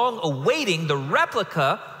was long awaiting the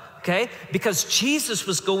replica, okay? Because Jesus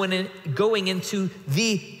was going into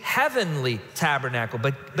the heavenly tabernacle.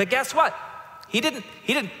 But guess what? He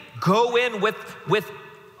didn't go in with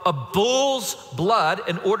a bull's blood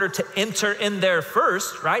in order to enter in there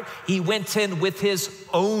first, right? He went in with his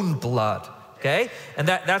own blood, okay? And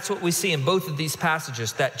that's what we see in both of these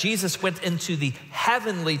passages, that Jesus went into the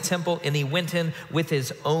heavenly temple and he went in with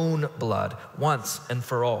his own blood once and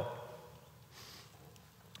for all.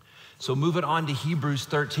 So moving on to Hebrews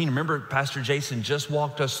 13, remember Pastor Jason just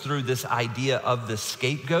walked us through this idea of the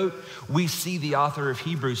scapegoat. We see the author of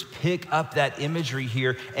Hebrews pick up that imagery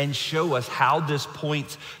here and show us how this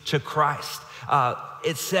points to Christ.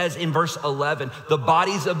 It says in verse 11, the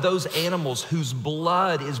bodies of those animals whose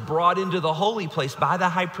blood is brought into the holy place by the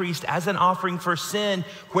high priest as an offering for sin,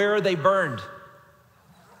 where are they burned?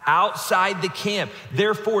 Outside the camp.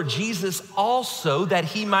 Therefore, Jesus also, that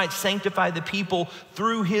he might sanctify the people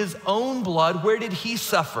through his own blood, where did he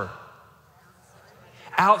suffer?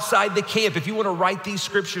 Outside the camp. If you want to write these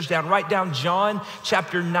scriptures down, write down John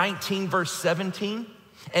chapter 19, verse 17.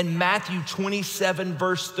 And Matthew 27,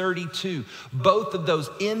 verse 32. Both of those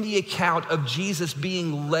in the account of Jesus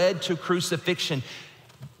being led to crucifixion.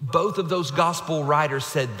 Both of those gospel writers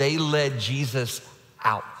said they led Jesus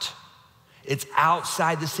out. It's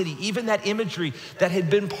outside the city. Even that imagery that had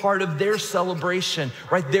been part of their celebration,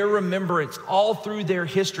 right? Their remembrance all through their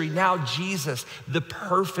history. Now Jesus, the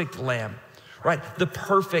perfect lamb, right? The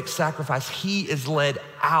perfect sacrifice. He is led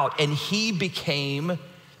out and he became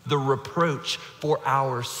the reproach for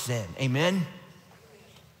our sin. Amen?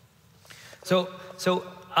 So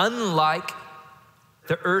unlike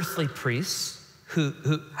the earthly priests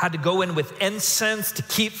who had to go in with incense to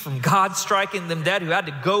keep from God striking them dead, who had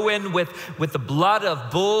to go in with the blood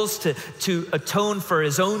of bulls to atone for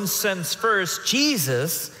his own sins first.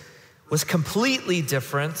 Jesus was completely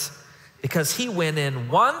different because he went in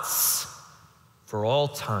once for all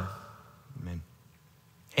time. Amen.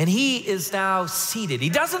 And he is now seated. He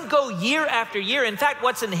doesn't go year after year. In fact,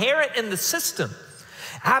 what's inherent in the system,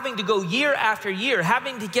 having to go year after year,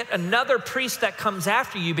 having to get another priest that comes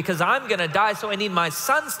after you because I'm going to die, so I need my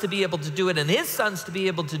sons to be able to do it and his sons to be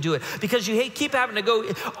able to do it because you keep having to go.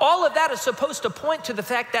 All of that is supposed to point to the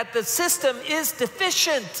fact that the system is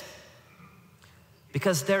deficient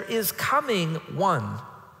because there is coming one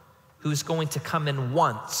who's going to come in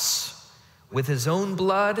once with his own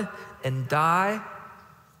blood and die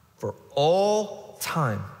for all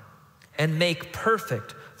time and make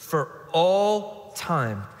perfect for all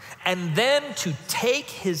time, and then to take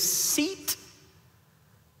his seat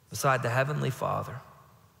beside the Heavenly Father.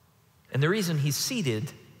 And the reason he's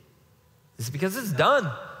seated is because it's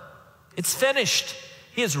done. It's finished.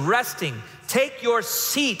 He is resting. Take your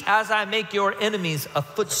seat as I make your enemies a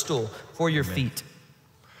footstool for your feet.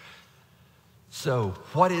 So,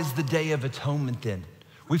 what is the Day of Atonement then?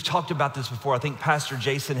 We've talked about this before. I think Pastor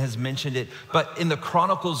Jason has mentioned it. But in the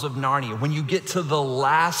Chronicles of Narnia, when you get to the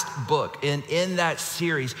last book in that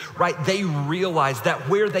series, right, they realize that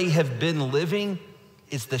where they have been living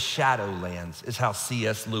is the Shadowlands, is how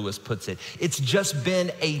C.S. Lewis puts it. It's just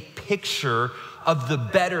been a picture of the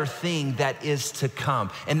better thing that is to come.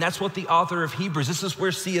 And that's what the author of Hebrews, this is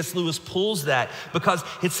where C.S. Lewis pulls that, because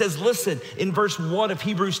it says, listen, in verse 1 of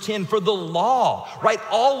Hebrews 10, for the law, right?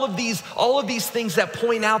 All of these things that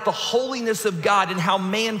point out the holiness of God and how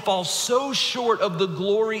man falls so short of the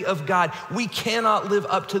glory of God. We cannot live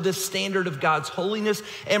up to the standard of God's holiness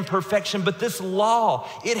and perfection. But this law,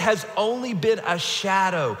 it has only been a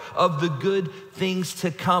shadow of the good things to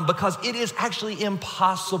come, because it is actually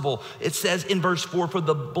impossible. It says in verse 4, for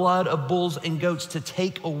the blood of bulls and goats to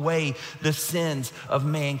take away the sins of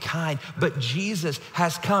mankind. But Jesus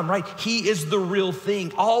has come, right? He is the real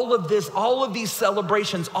thing. All of this, all of these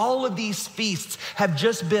celebrations, all of these feasts have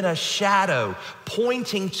just been a shadow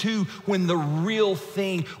pointing to when the real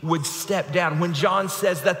thing would step down. When John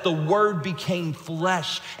says that the Word became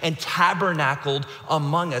flesh and tabernacled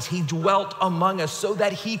among us, he dwelt among us so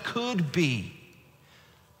that he could be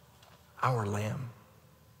our lamb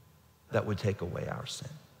that would take away our sin.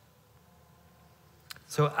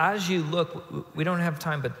 So as you look, we don't have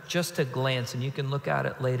time, but just a glance, and you can look at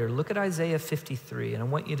it later. Look at Isaiah 53, and I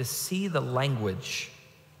want you to see the language,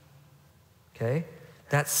 okay?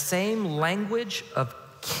 That same language of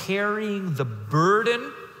carrying the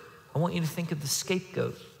burden. I want you to think of the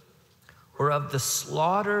scapegoat, or of the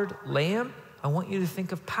slaughtered lamb. I want you to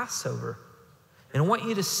think of Passover. And I want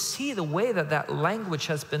you to see the way that that language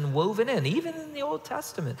has been woven in, even in the Old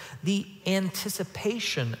Testament, the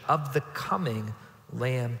anticipation of the coming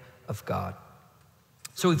Lamb of God.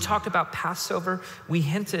 So we've talked about Passover. We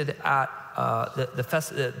hinted at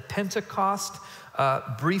the Pentecost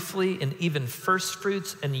briefly, and even first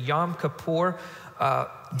fruits and Yom Kippur.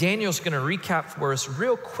 Daniel's going to recap for us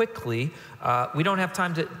real quickly. We don't have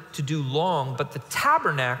time to do long, but the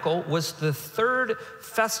tabernacle was the third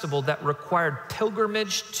festival that required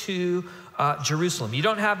pilgrimage to Jerusalem. You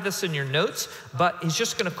don't have this in your notes, but he's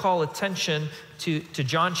just going to call attention to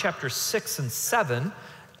John chapter 6 and 7,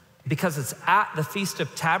 because it's at the Feast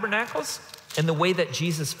of Tabernacles and the way that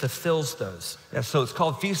Jesus fulfills those. Yeah, so it's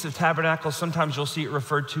called Feast of Tabernacles. Sometimes you'll see it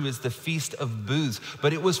referred to as the Feast of Booths,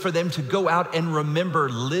 but it was for them to go out and remember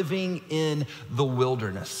living in the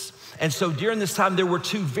wilderness. And so during this time, there were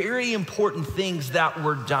two very important things that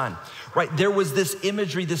were done, right? There was this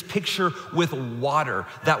imagery, this picture with water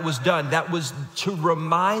that was done. That was to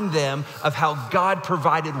remind them of how God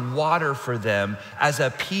provided water for them as a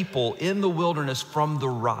people in the wilderness from the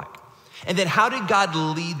rock. And then how did God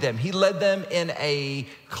lead them? He led them in a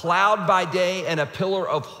cloud by day and a pillar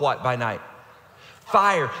of what by night?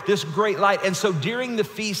 Fire, this great light. And so during the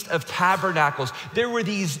Feast of Tabernacles, there were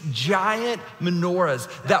these giant menorahs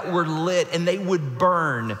that were lit, and they would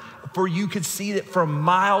burn, for you could see it from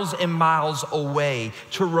miles and miles away,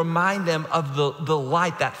 to remind them of the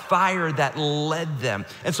light, that fire that led them.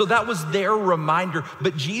 And so that was their reminder.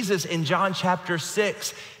 But Jesus in John chapter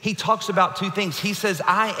 6, he talks about two things. He says,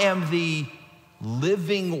 I am the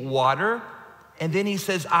living water. And then he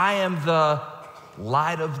says, I am the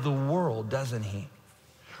light of the world, doesn't he?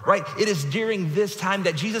 Right? It is during this time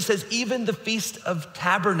that Jesus says, even the Feast of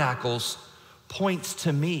Tabernacles points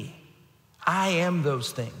to me. I am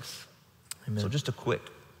those things. Amen. So just it's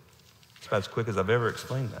about as quick as I've ever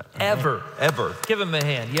explained that. Ever. Ever. Give him a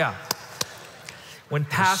hand, yeah. When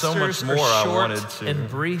pastors so much more are I short wanted to and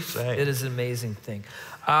brief, say. it is an amazing thing.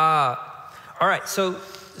 All right, so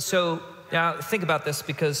now think about this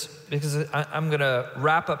because I'm going to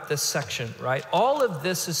wrap up this section, right? All of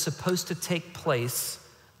this is supposed to take place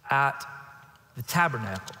at the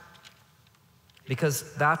tabernacle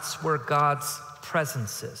because that's where God's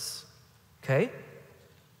presence is, okay?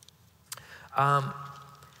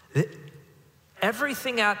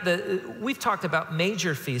 Everything we've talked about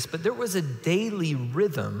major feasts, but there was a daily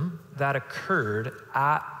rhythm that occurred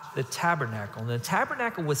at the tabernacle. And the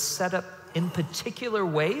tabernacle was set up in particular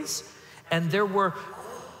ways, and there were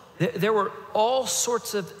all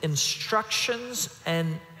sorts of instructions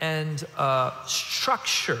and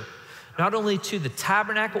structure, not only to the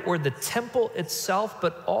tabernacle or the temple itself,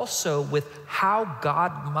 but also with how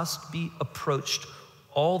God must be approached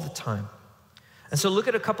all the time. And so look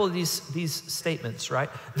at a couple of these statements, right?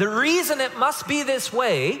 The reason it must be this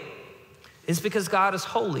way is because God is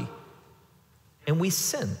holy and we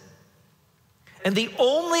sin. And the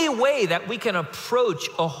only way that we can approach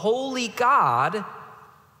a holy God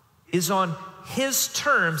is on his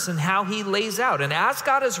terms and how he lays out. And as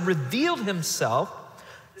God has revealed himself,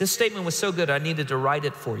 this statement was so good I needed to write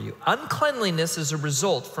it for you. Uncleanliness is a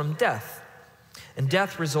result from death, and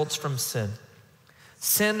death results from sin.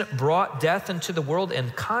 Sin brought death into the world,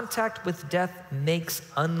 and contact with death makes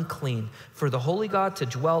unclean. For the holy God to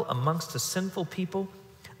dwell amongst a sinful people,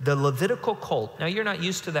 the Levitical cult. Now, you're not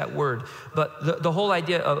used to that word, but the whole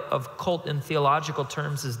idea of cult in theological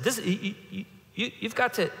terms is this: you've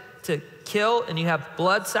got to kill, and you have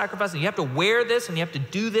blood sacrifice, and you have to wear this, and you have to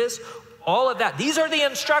do this, all of that. These are the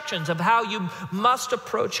instructions of how you must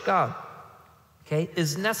approach God. Okay,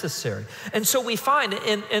 is necessary. And so we find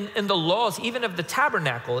in the laws, even of the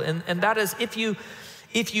tabernacle, and that is if you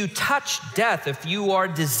touch death, if you are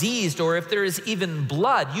diseased, or if there is even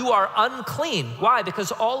blood, you are unclean. Why?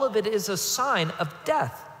 Because all of it is a sign of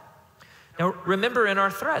death. Now, remember in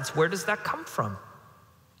our threads, where does that come from?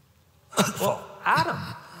 Well, Adam.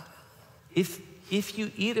 If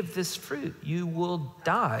you eat of this fruit, you will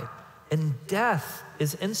die. And death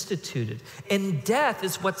is instituted. And death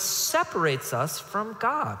is what separates us from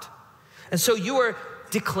God. And so you are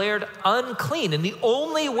declared unclean. And the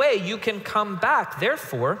only way you can come back,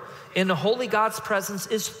 therefore, in the holy God's presence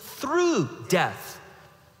is through death.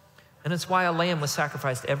 And it's why a lamb was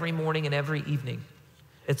sacrificed every morning and every evening.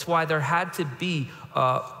 It's why there had to be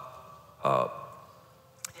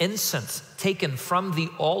incense taken from the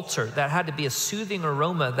altar that had to be a soothing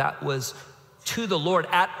aroma that was to the Lord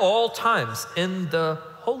at all times in the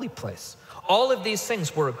holy place. All of these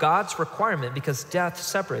things were God's requirement because death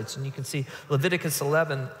separates. And you can see Leviticus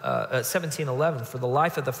 17:11, for the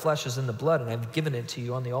life of the flesh is in the blood, and I've given it to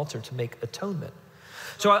you on the altar to make atonement.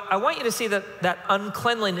 So I want you to see that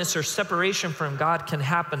uncleanliness or separation from God can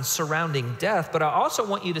happen surrounding death, but I also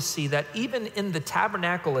want you to see that even in the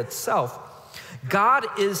tabernacle itself, God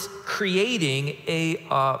is creating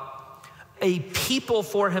a people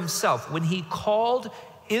for himself. When he called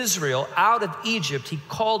Israel out of Egypt, he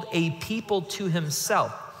called a people to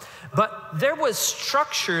himself. But there was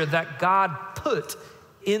structure that God put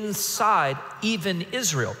inside even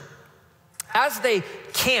Israel. As they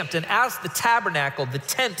camped and as the tabernacle, the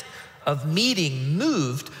tent of meeting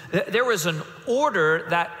moved, there was an order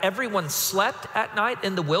that everyone slept at night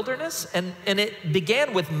in the wilderness, and it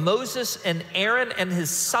began with Moses and Aaron and his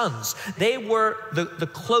sons. They were the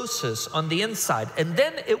closest on the inside. And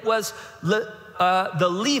then it was the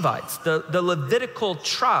Levites, the Levitical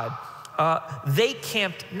tribe. They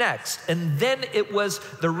camped next. And then it was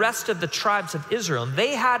the rest of the tribes of Israel. And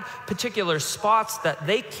they had particular spots that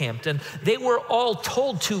they camped. And they were all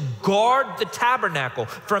told to guard the tabernacle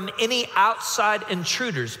from any outside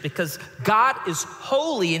intruders because God is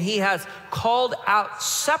holy and he has called out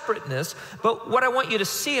separateness. But what I want you to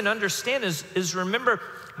see and understand is remember,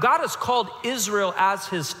 God has called Israel as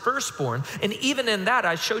his firstborn. And even in that,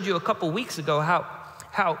 I showed you a couple weeks ago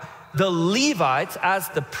how the Levites, as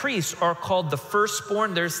the priests, are called the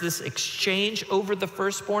firstborn. There's this exchange over the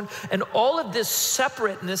firstborn. And all of this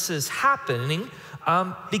separateness is happening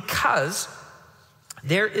because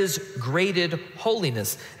there is graded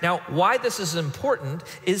holiness. Now, why this is important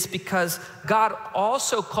is because God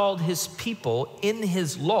also called his people in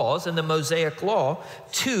his laws, in the Mosaic law,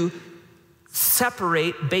 to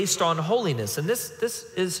separate based on holiness. And this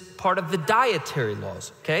is part of the dietary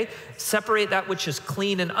laws, okay? Separate that which is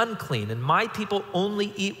clean and unclean. And my people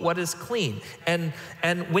only eat what is clean. And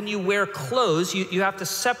when you wear clothes, you have to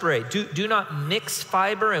separate. Do not mix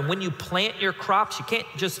fiber. And when you plant your crops, you can't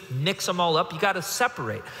just mix them all up. You got to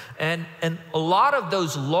separate. And a lot of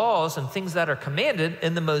those laws and things that are commanded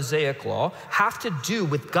in the Mosaic law have to do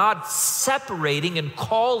with God separating and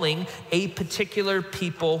calling a particular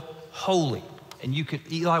people holy. And you could,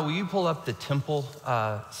 Eli, will you pull up the temple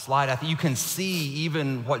slide? I think you can see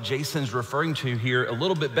even what Jason's referring to here a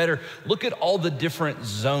little bit better. Look at all the different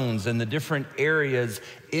zones and the different areas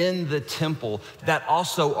in the temple that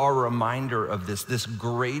also are a reminder of this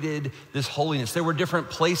graded, this holiness. There were different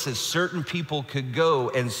places certain people could go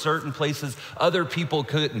and certain places other people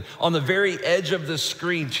couldn't. On the very edge of the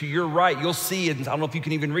screen to your right, you'll see, and I don't know if you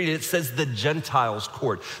can even read it, it says the Gentiles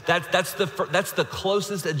court. That's the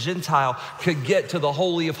closest a Gentile could get to the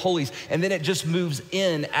Holy of Holies. And then it just moves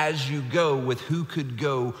in as you go with who could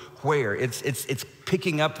go where. It's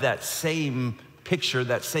picking up that same picture,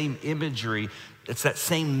 that same imagery. It's that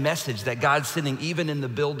same message that God's sending even in the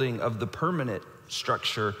building of the permanent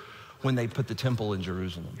structure when they put the temple in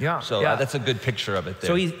Jerusalem. So that's a good picture of it there.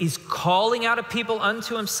 So he's calling out a people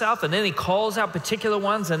unto himself, and then he calls out particular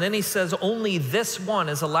ones, and then he says only this one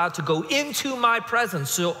is allowed to go into my presence.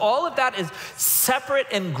 So all of that is separate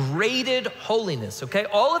and graded holiness, okay?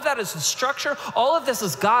 All of that is the structure. All of this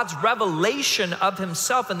is God's revelation of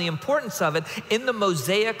himself and the importance of it in the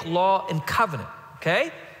Mosaic law and covenant,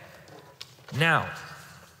 okay? Now,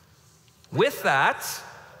 with that,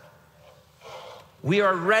 we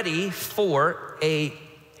are ready for a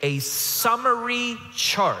summary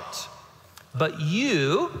chart, but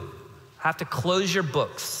you have to close your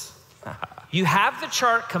books. You have the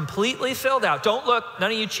chart completely filled out. Don't look,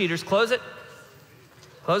 none of you cheaters, close it.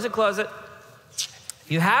 Close it, close it.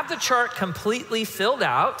 You have the chart completely filled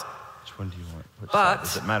out. Which one do you want? Which but side?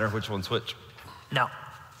 Does it matter which one's which? No,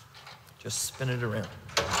 just spin it around.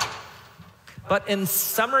 But in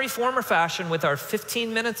summary form or fashion, with our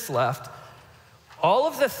 15 minutes left, all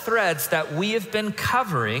of the threads that we have been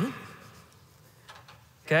covering,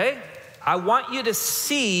 okay, I want you to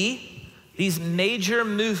see these major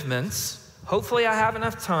movements. Hopefully I have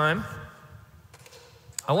enough time.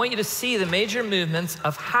 I want you to see the major movements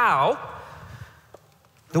of how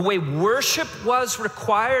the way worship was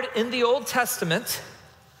required in the Old Testament,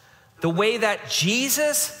 the way that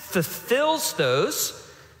Jesus fulfills those,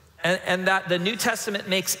 and that the New Testament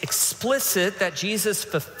makes explicit that Jesus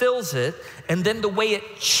fulfills it, and then the way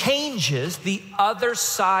it changes the other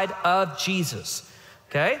side of Jesus,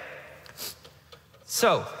 okay?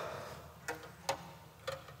 So,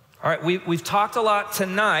 all right, we've talked a lot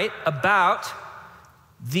tonight about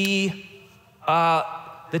the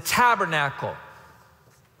tabernacle.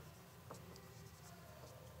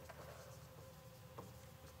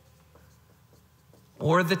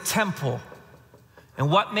 Or the temple. And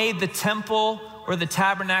what made the temple or the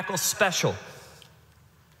tabernacle special? It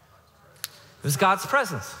was God's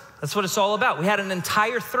presence. That's what it's all about. We had an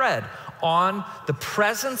entire thread on the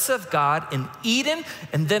presence of God in Eden,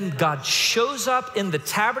 and then God shows up in the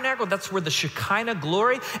tabernacle. That's where the Shekinah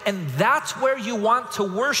glory, and that's where you want to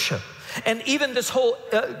worship. And even this whole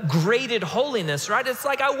graded holiness, right? It's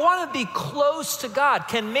like, I want to be close to God.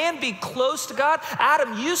 Can man be close to God?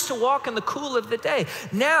 Adam used to walk in the cool of the day.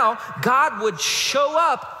 Now, God would show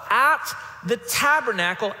up at the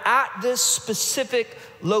tabernacle at this specific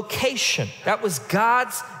location. That was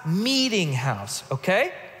God's meeting house,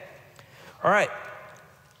 okay? All right.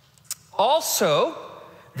 Also,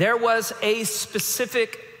 there was a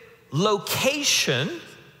specific location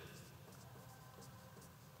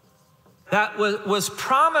that was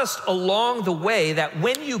promised along the way, that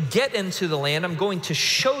when you get into the land, I'm going to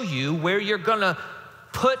show you where you're gonna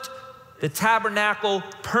put the tabernacle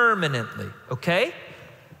permanently, okay?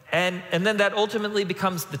 And then that ultimately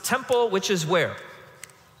becomes the temple, which is where?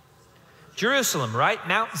 Jerusalem, right?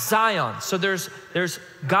 Mount Zion. So there's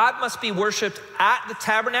God must be worshiped at the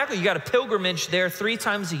tabernacle. You got a pilgrimage there 3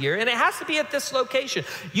 times a year, and it has to be at this location.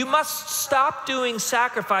 You must stop doing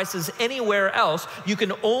sacrifices anywhere else. You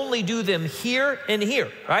can only do them here and here,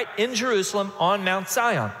 right? In Jerusalem on Mount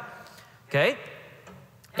Zion. Okay?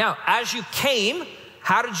 Now, as you came,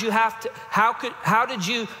 what did you have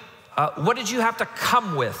to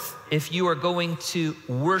come with if you are going to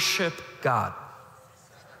worship God?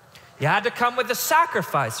 You had to come with a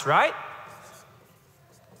sacrifice, right?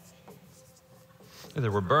 There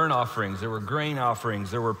were burnt offerings, there were grain offerings,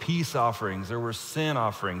 there were peace offerings, there were sin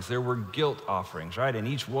offerings, there were guilt offerings, right? And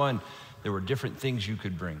each one, there were different things you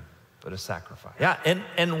could bring. but a sacrifice. Yeah,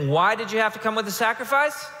 and why did you have to come with a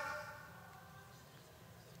sacrifice?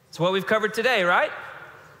 It's what we've covered today, right?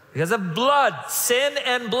 Because of blood, sin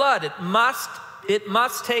and blood. It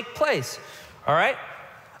must take place, all right?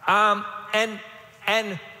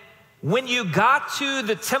 And when you got to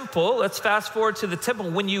the temple, let's fast forward to the temple.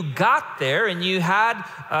 When you got there and you had,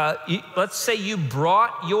 let's say you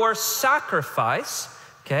brought your sacrifice,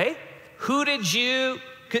 okay? Could you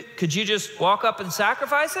just walk up and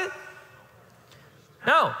sacrifice it?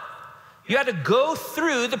 No. You had to go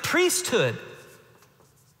through the priesthood.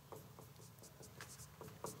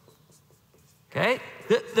 Okay?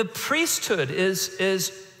 The priesthood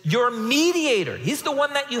is your mediator. He's the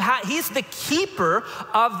one that you have. He's the keeper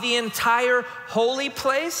of the entire holy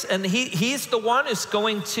place, and he's the one who's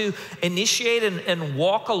going to initiate and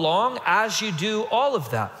walk along as you do all of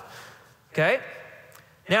that. Okay?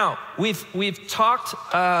 Now, we've talked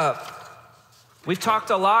a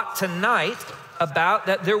lot tonight about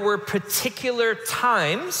that there were particular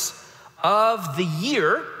times of the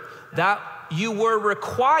year that you were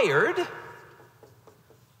required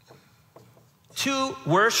to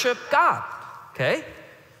worship God, okay?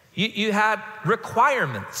 You had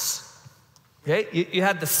requirements, okay? You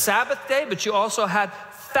had the Sabbath day, but you also had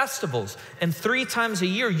festivals. And 3 times a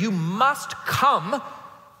year, you must come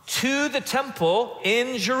to the temple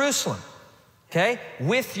in Jerusalem, okay?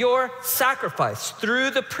 With your sacrifice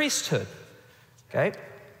through the priesthood, okay?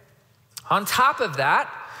 On top of that,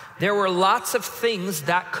 there were lots of things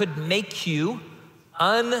that could make you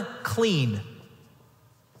unclean.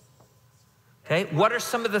 Okay, what are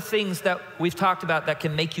some of the things that we've talked about that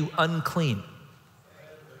can make you unclean?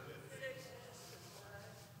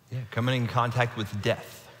 Yeah, coming in contact with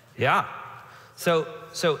death. Yeah. So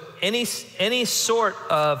any sort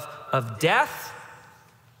of death,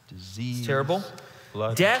 disease, terrible.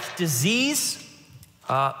 Blood. Death, disease,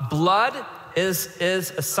 blood is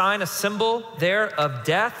a sign, a symbol there of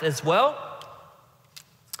death as well.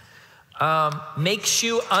 Makes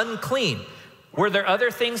you unclean. Were there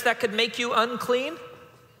other things that could make you unclean?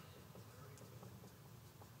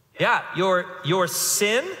 Yeah, your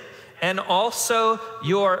sin and also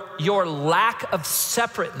your lack of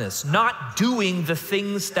separateness, not doing the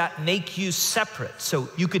things that make you separate. So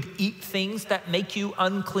you could eat things that make you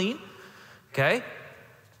unclean, okay?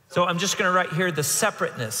 So I'm just gonna write here the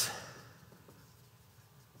separateness.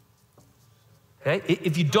 Okay?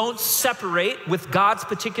 If you don't separate with God's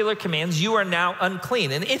particular commands, you are now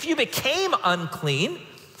unclean. And if you became unclean,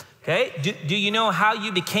 okay, do you know how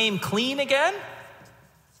you became clean again?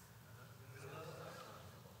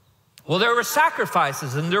 Well, there were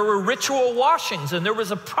sacrifices and there were ritual washings and there was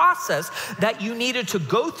a process that you needed to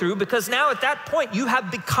go through, because now at that point you have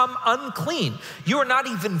become unclean. You are not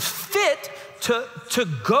even fit to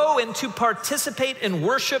go and to participate in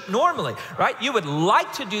worship normally, right? You would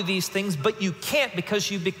like to do these things, but you can't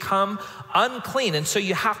because you become unclean. And so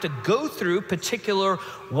you have to go through particular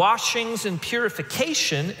washings and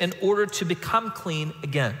purification in order to become clean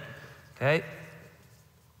again, okay?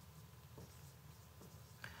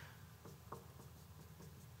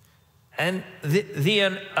 And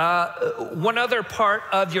one other part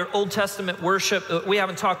of your Old Testament worship we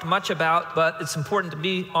haven't talked much about, but it's important to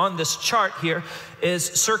be on this chart here, is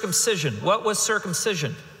circumcision. What was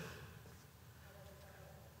circumcision?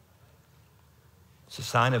 It's a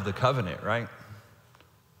sign of the covenant, right?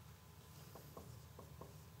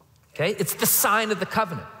 Okay, it's the sign of the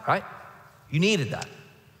covenant, right? You needed that.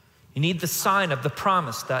 You need the sign of the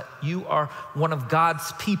promise that you are one of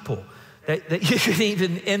God's people, that you can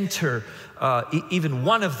even enter even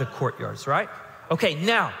one of the courtyards, right? Okay,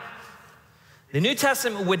 now, the New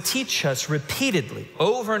Testament would teach us repeatedly,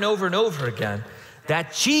 over and over and over again,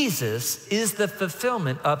 that Jesus is the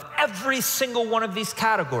fulfillment of every single one of these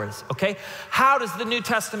categories, okay? How does the New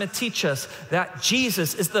Testament teach us that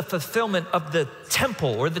Jesus is the fulfillment of the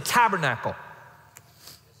temple or the tabernacle?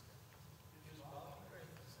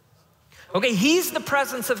 Okay, he's the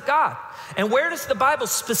presence of God. And where does the Bible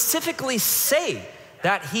specifically say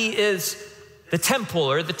that he is the temple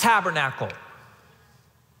or the tabernacle?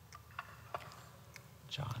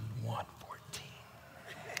 John 1:14.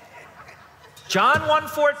 John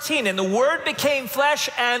 1:14, and the word became flesh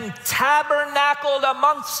and tabernacled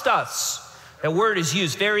amongst us. That word is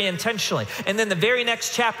used very intentionally. And then the very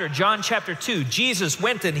next chapter, John chapter 2, Jesus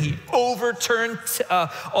went and he overturned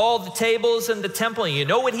all the tables in the temple. And you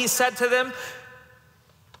know what he said to them?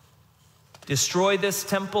 Destroy this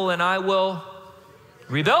temple and I will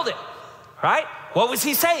rebuild it, right? What was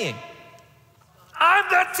he saying? I'm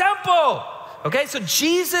the temple, Okay, so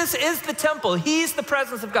Jesus is the temple. He's the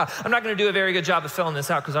presence of God. I'm not going to do a very good job of filling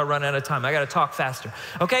this out because I'll run out of time. I got to talk faster.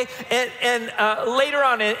 Okay, and later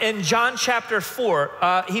on in John chapter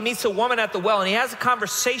 4, he meets a woman at the well and he has a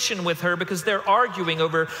conversation with her because they're arguing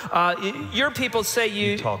over, your people say you...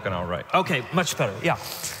 You're talking all right. Okay, much better, yeah.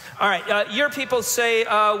 All right, your people say,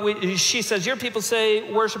 she says, your people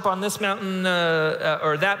say worship on this mountain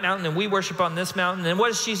or that mountain, and we worship on this mountain. And what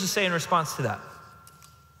does Jesus say in response to that?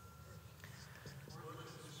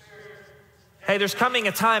 Hey, there's coming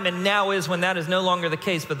a time, and now is, when that is no longer the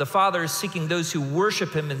case, but the Father is seeking those who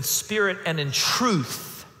worship him in spirit and in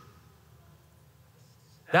truth.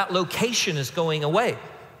 That location is going away.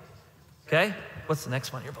 Okay? What's the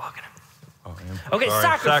next one you're blocking? Oh, okay, sorry.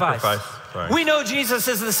 sacrifice. Sorry. We know Jesus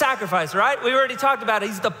is the sacrifice, right? We already talked about it.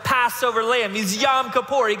 He's the Passover lamb. He's Yom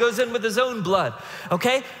Kippur. He goes in with his own blood.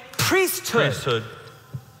 Okay? Priesthood.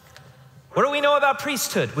 What do we know about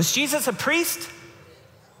priesthood? Was Jesus a priest?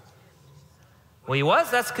 Well, he was?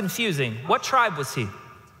 That's confusing. What tribe was he?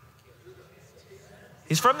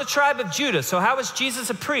 He's from the tribe of Judah. So how was Jesus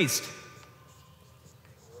a priest?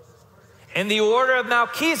 In the order of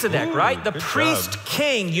Melchizedek, right? The priest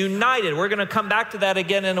king united. We're going to come back to that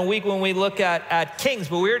again in a week when we look at kings,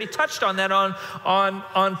 but we already touched on that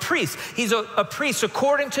on priests. He's a priest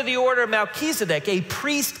according to the order of Melchizedek, a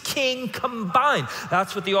priest king combined.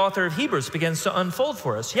 That's what the author of Hebrews begins to unfold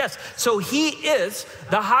for us. Yes, so he is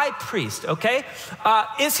the high priest, okay?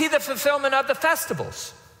 Is he the fulfillment of the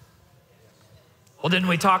festivals? Well, didn't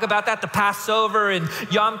we talk about that? The Passover and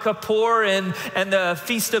Yom Kippur and the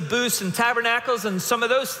Feast of Booths and Tabernacles and some of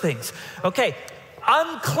those things. Okay,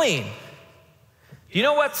 unclean. You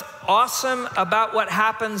know what's awesome about what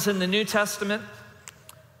happens in the New Testament?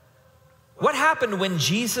 What happened when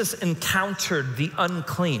Jesus encountered the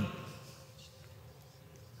unclean?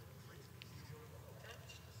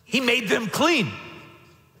 He made them clean.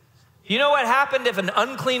 You know what happened if an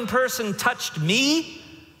unclean person touched me?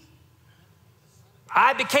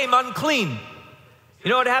 I became unclean. You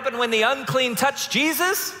know what happened when the unclean touched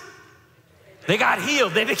Jesus? They got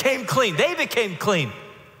healed. They became clean. They became clean.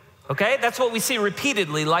 Okay, that's what we see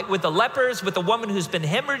repeatedly, like with the lepers, with the woman who's been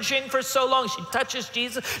hemorrhaging for so long. She touches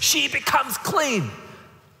Jesus, she becomes clean.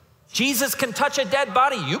 Jesus can touch a dead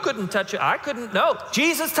body. You couldn't touch it. I couldn't. No.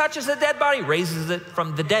 Jesus touches a dead body, raises it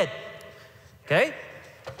from the dead. Okay?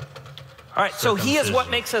 All right, so he is what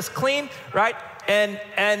makes us clean, right?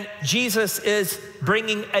 And Jesus is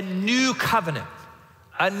bringing a new covenant,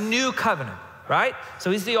 right?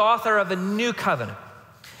 So he's the author of a new covenant.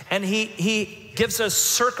 And he gives us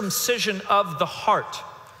circumcision of the heart.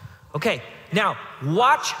 Okay, now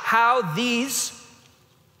watch how these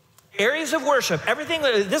areas of worship, everything,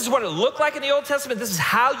 this is what it looked like in the Old Testament. This is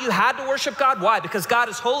how you had to worship God. Why? Because God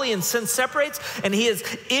is holy and sin separates, and he has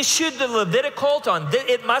issued the Levitical on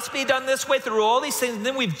it must be done this way through all these things. And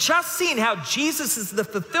then we've just seen how Jesus is the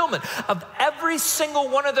fulfillment of every single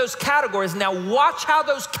one of those categories. Now watch how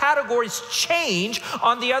those categories change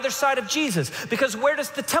on the other side of Jesus. Because where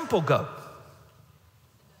does the temple go?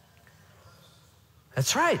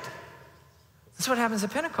 That's right. That's what happens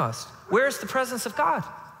at Pentecost. Where is the presence of God?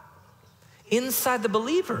 Inside the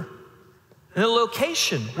believer. In the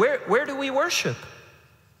location. Where do we worship?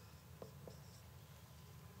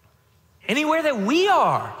 Anywhere that we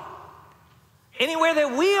are. Anywhere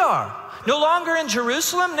that we are. No longer in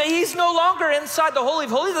Jerusalem. He's no longer inside the Holy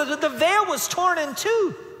of Holies. The veil was torn in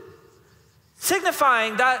two.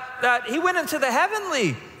 Signifying that he went into the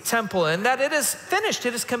heavenly temple and that it is finished,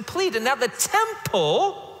 it is complete. And now the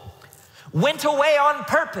temple went away on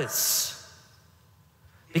purpose.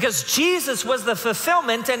 Because Jesus was the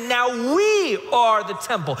fulfillment, and now we are the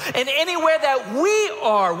temple. And anywhere that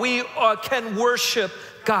we can worship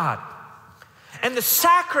God. And the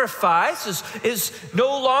sacrifice is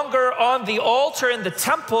no longer on the altar in the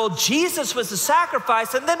temple. Jesus was the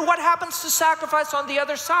sacrifice. And then what happens to sacrifice on the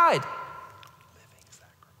other side? Living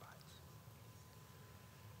sacrifice.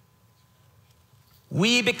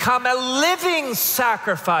 We become a living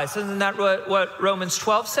sacrifice. Isn't that what Romans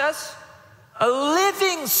 12 says? A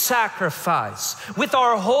living sacrifice with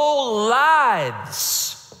our whole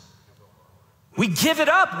lives. We give it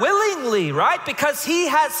up willingly, right? Because he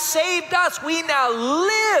has saved us. We now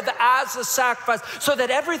live as a sacrifice so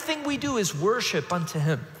that everything we do is worship unto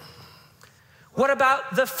him. What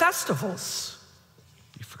about the festivals?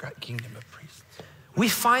 You forgot kingdom of priests. We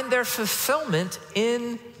find their fulfillment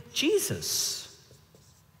in Jesus.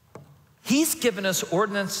 He's given us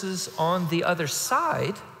ordinances on the other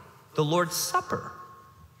side, the Lord's Supper.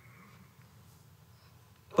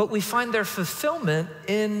 But we find their fulfillment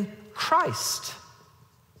in Christ.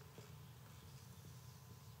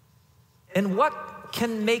 And what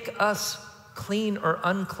can make us clean or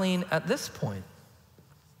unclean at this point?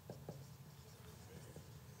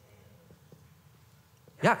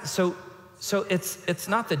 Yeah, so it's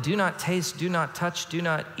not the do not taste, do not touch, do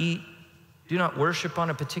not eat, do not worship on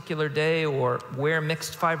a particular day, or wear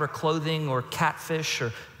mixed fiber clothing, or catfish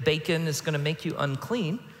or bacon is going to make you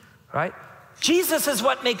unclean, right? Jesus is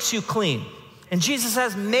what makes you clean. And Jesus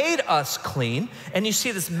has made us clean. And you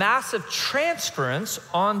see this massive transference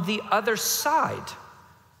on the other side,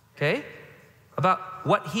 okay? About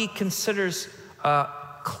what he considers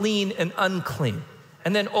clean and unclean.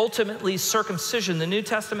 And then ultimately circumcision. The New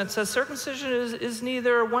Testament says circumcision is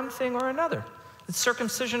neither one thing or another. It's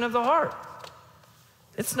circumcision of the heart.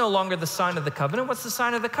 It's no longer the sign of the covenant. What's the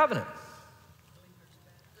sign of the covenant?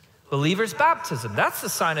 Believer's baptism. That's the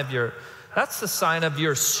sign of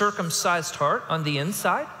your circumcised heart on the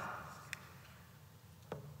inside.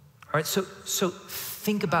 All right, so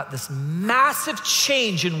think about this massive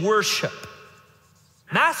change in worship.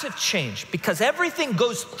 Massive change, because everything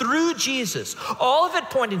goes through Jesus. All of it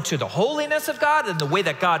pointing to the holiness of God and the way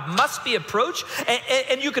that God must be approached.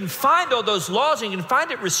 And you can find all those laws and you can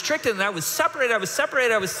find it restricted. And I was separated.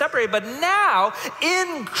 But now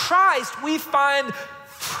in Christ, we find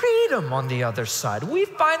freedom on the other side. We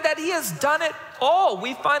find that he has done it all.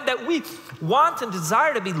 We find that we want and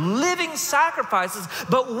desire to be living sacrifices,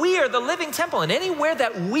 but we are the living temple. And anywhere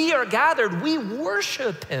that we are gathered, we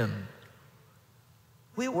worship him.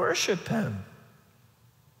 We worship him.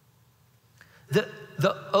 The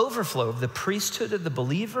overflow of the priesthood of the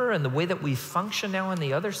believer and the way that we function now on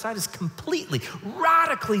the other side is completely,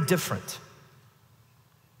 radically different.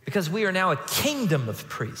 Because we are now a kingdom of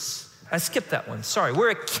priests. I skipped that one, sorry. We're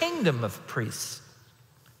a kingdom of priests.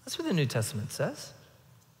 That's what the New Testament says.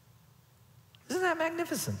 Isn't that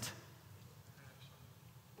magnificent?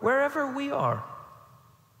 Wherever we are,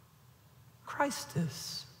 Christ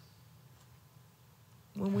is.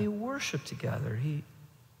 When we worship together, he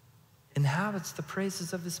inhabits the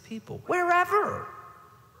praises of his people. Wherever,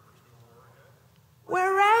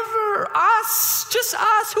 us, just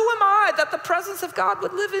us, who am I that the presence of God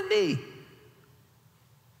would live in me?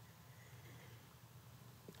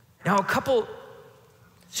 Now so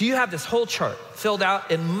you have this whole chart filled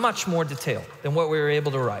out in much more detail than what we were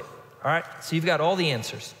able to write, all right? So you've got all the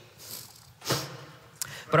answers.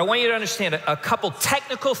 But I want you to understand a couple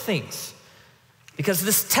technical things, because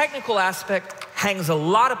this technical aspect hangs a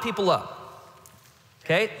lot of people up,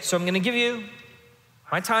 okay? So I'm gonna give you,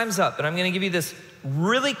 my time's up, but I'm gonna give you this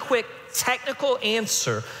really quick technical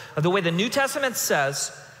answer of the way the New Testament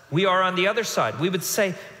says we are on the other side. We would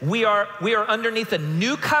say we are underneath a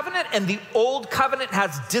new covenant and the old covenant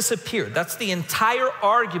has disappeared. That's the entire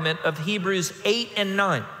argument of Hebrews 8 and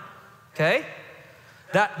 9, okay?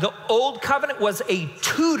 That the old covenant was a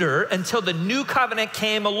tutor until the new covenant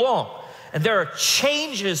came along. And there are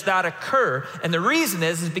changes that occur, and the reason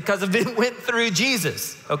is because of it went through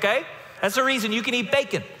Jesus, okay? That's the reason you can eat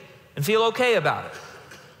bacon and feel okay about it.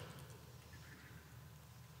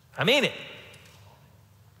 I mean it,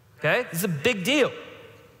 okay? This is a big deal.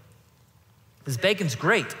 This bacon's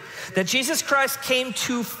great. That Jesus Christ came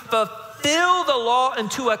to fulfill the law and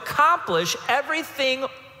to accomplish everything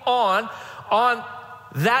on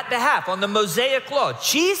that behalf, on the Mosaic law.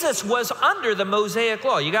 Jesus was under the Mosaic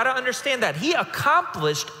law. You got to understand that. He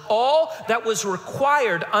accomplished all that was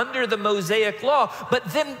required under the Mosaic law, but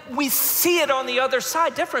then we see it on the other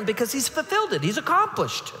side different because he's fulfilled it. He's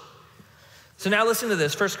accomplished it. So now listen to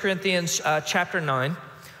this, 1 Corinthians chapter 9.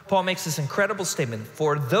 Paul makes this incredible statement.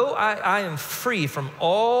 For though I am free from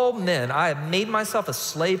all men, I have made myself a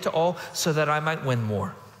slave to all so that I might win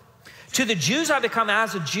more. To the Jews I become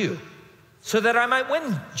as a Jew, so that I might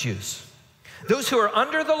win Jews. Those who are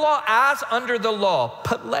under the law, as under the law.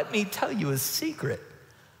 But let me tell you a secret.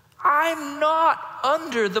 I'm not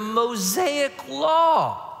under the Mosaic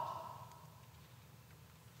law.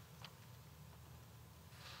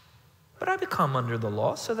 But I become under the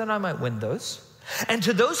law so that I might win those. And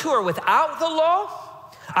to those who are without the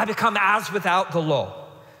law, I become as without the law.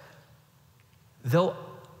 Though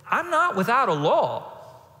I'm not without a law.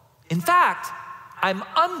 In fact, I'm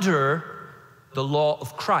under the law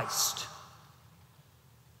of Christ.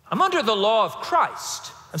 I'm under the law of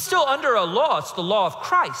Christ. I'm still under a law. It's the law of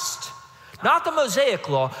Christ. Not the Mosaic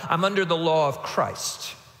law. I'm under the law of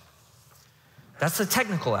Christ. That's the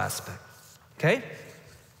technical aspect, okay?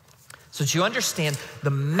 So that you understand the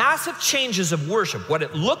massive changes of worship, what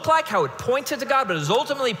it looked like, how it pointed to God, but is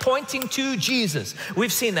ultimately pointing to Jesus.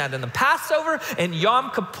 We've seen that in the Passover and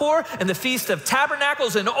Yom Kippur and the Feast of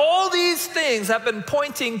Tabernacles, and all these things have been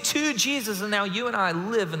pointing to Jesus, and now you and I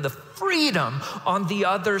live in the freedom on the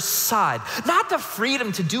other side. Not the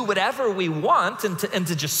freedom to do whatever we want and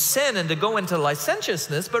to just sin and to go into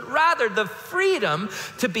licentiousness, but rather the freedom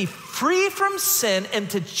to be free from sin and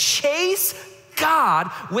to chase God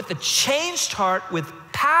with a changed heart, with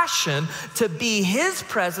passion, to be his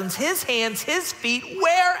presence, his hands, his feet,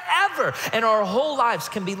 wherever. And our whole lives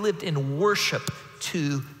can be lived in worship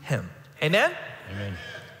to him. Amen? Amen.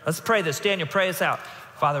 Let's pray this. Daniel, pray us out.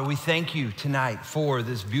 Father, we thank you tonight for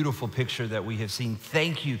this beautiful picture that we have seen.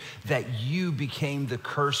 Thank you that you became the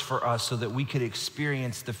curse for us so that we could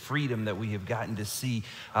experience the freedom that we have gotten to see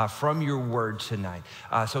from your word tonight.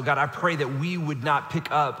 So God, I pray that we would not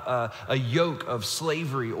pick up a yoke of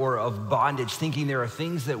slavery or of bondage, thinking there are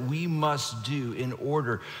things that we must do in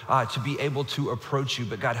order to be able to approach you.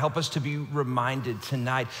 But God, help us to be reminded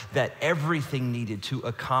tonight that everything needed to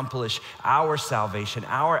accomplish our salvation,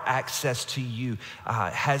 our access to you,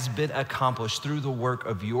 has been accomplished through the work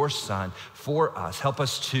of your Son for us. Help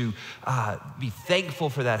us to be thankful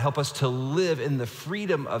for that. Help us to live in the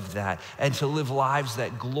freedom of that and to live lives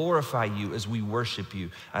that glorify you as we worship you,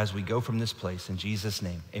 as we go from this place. In Jesus'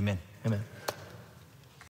 name, amen. Amen.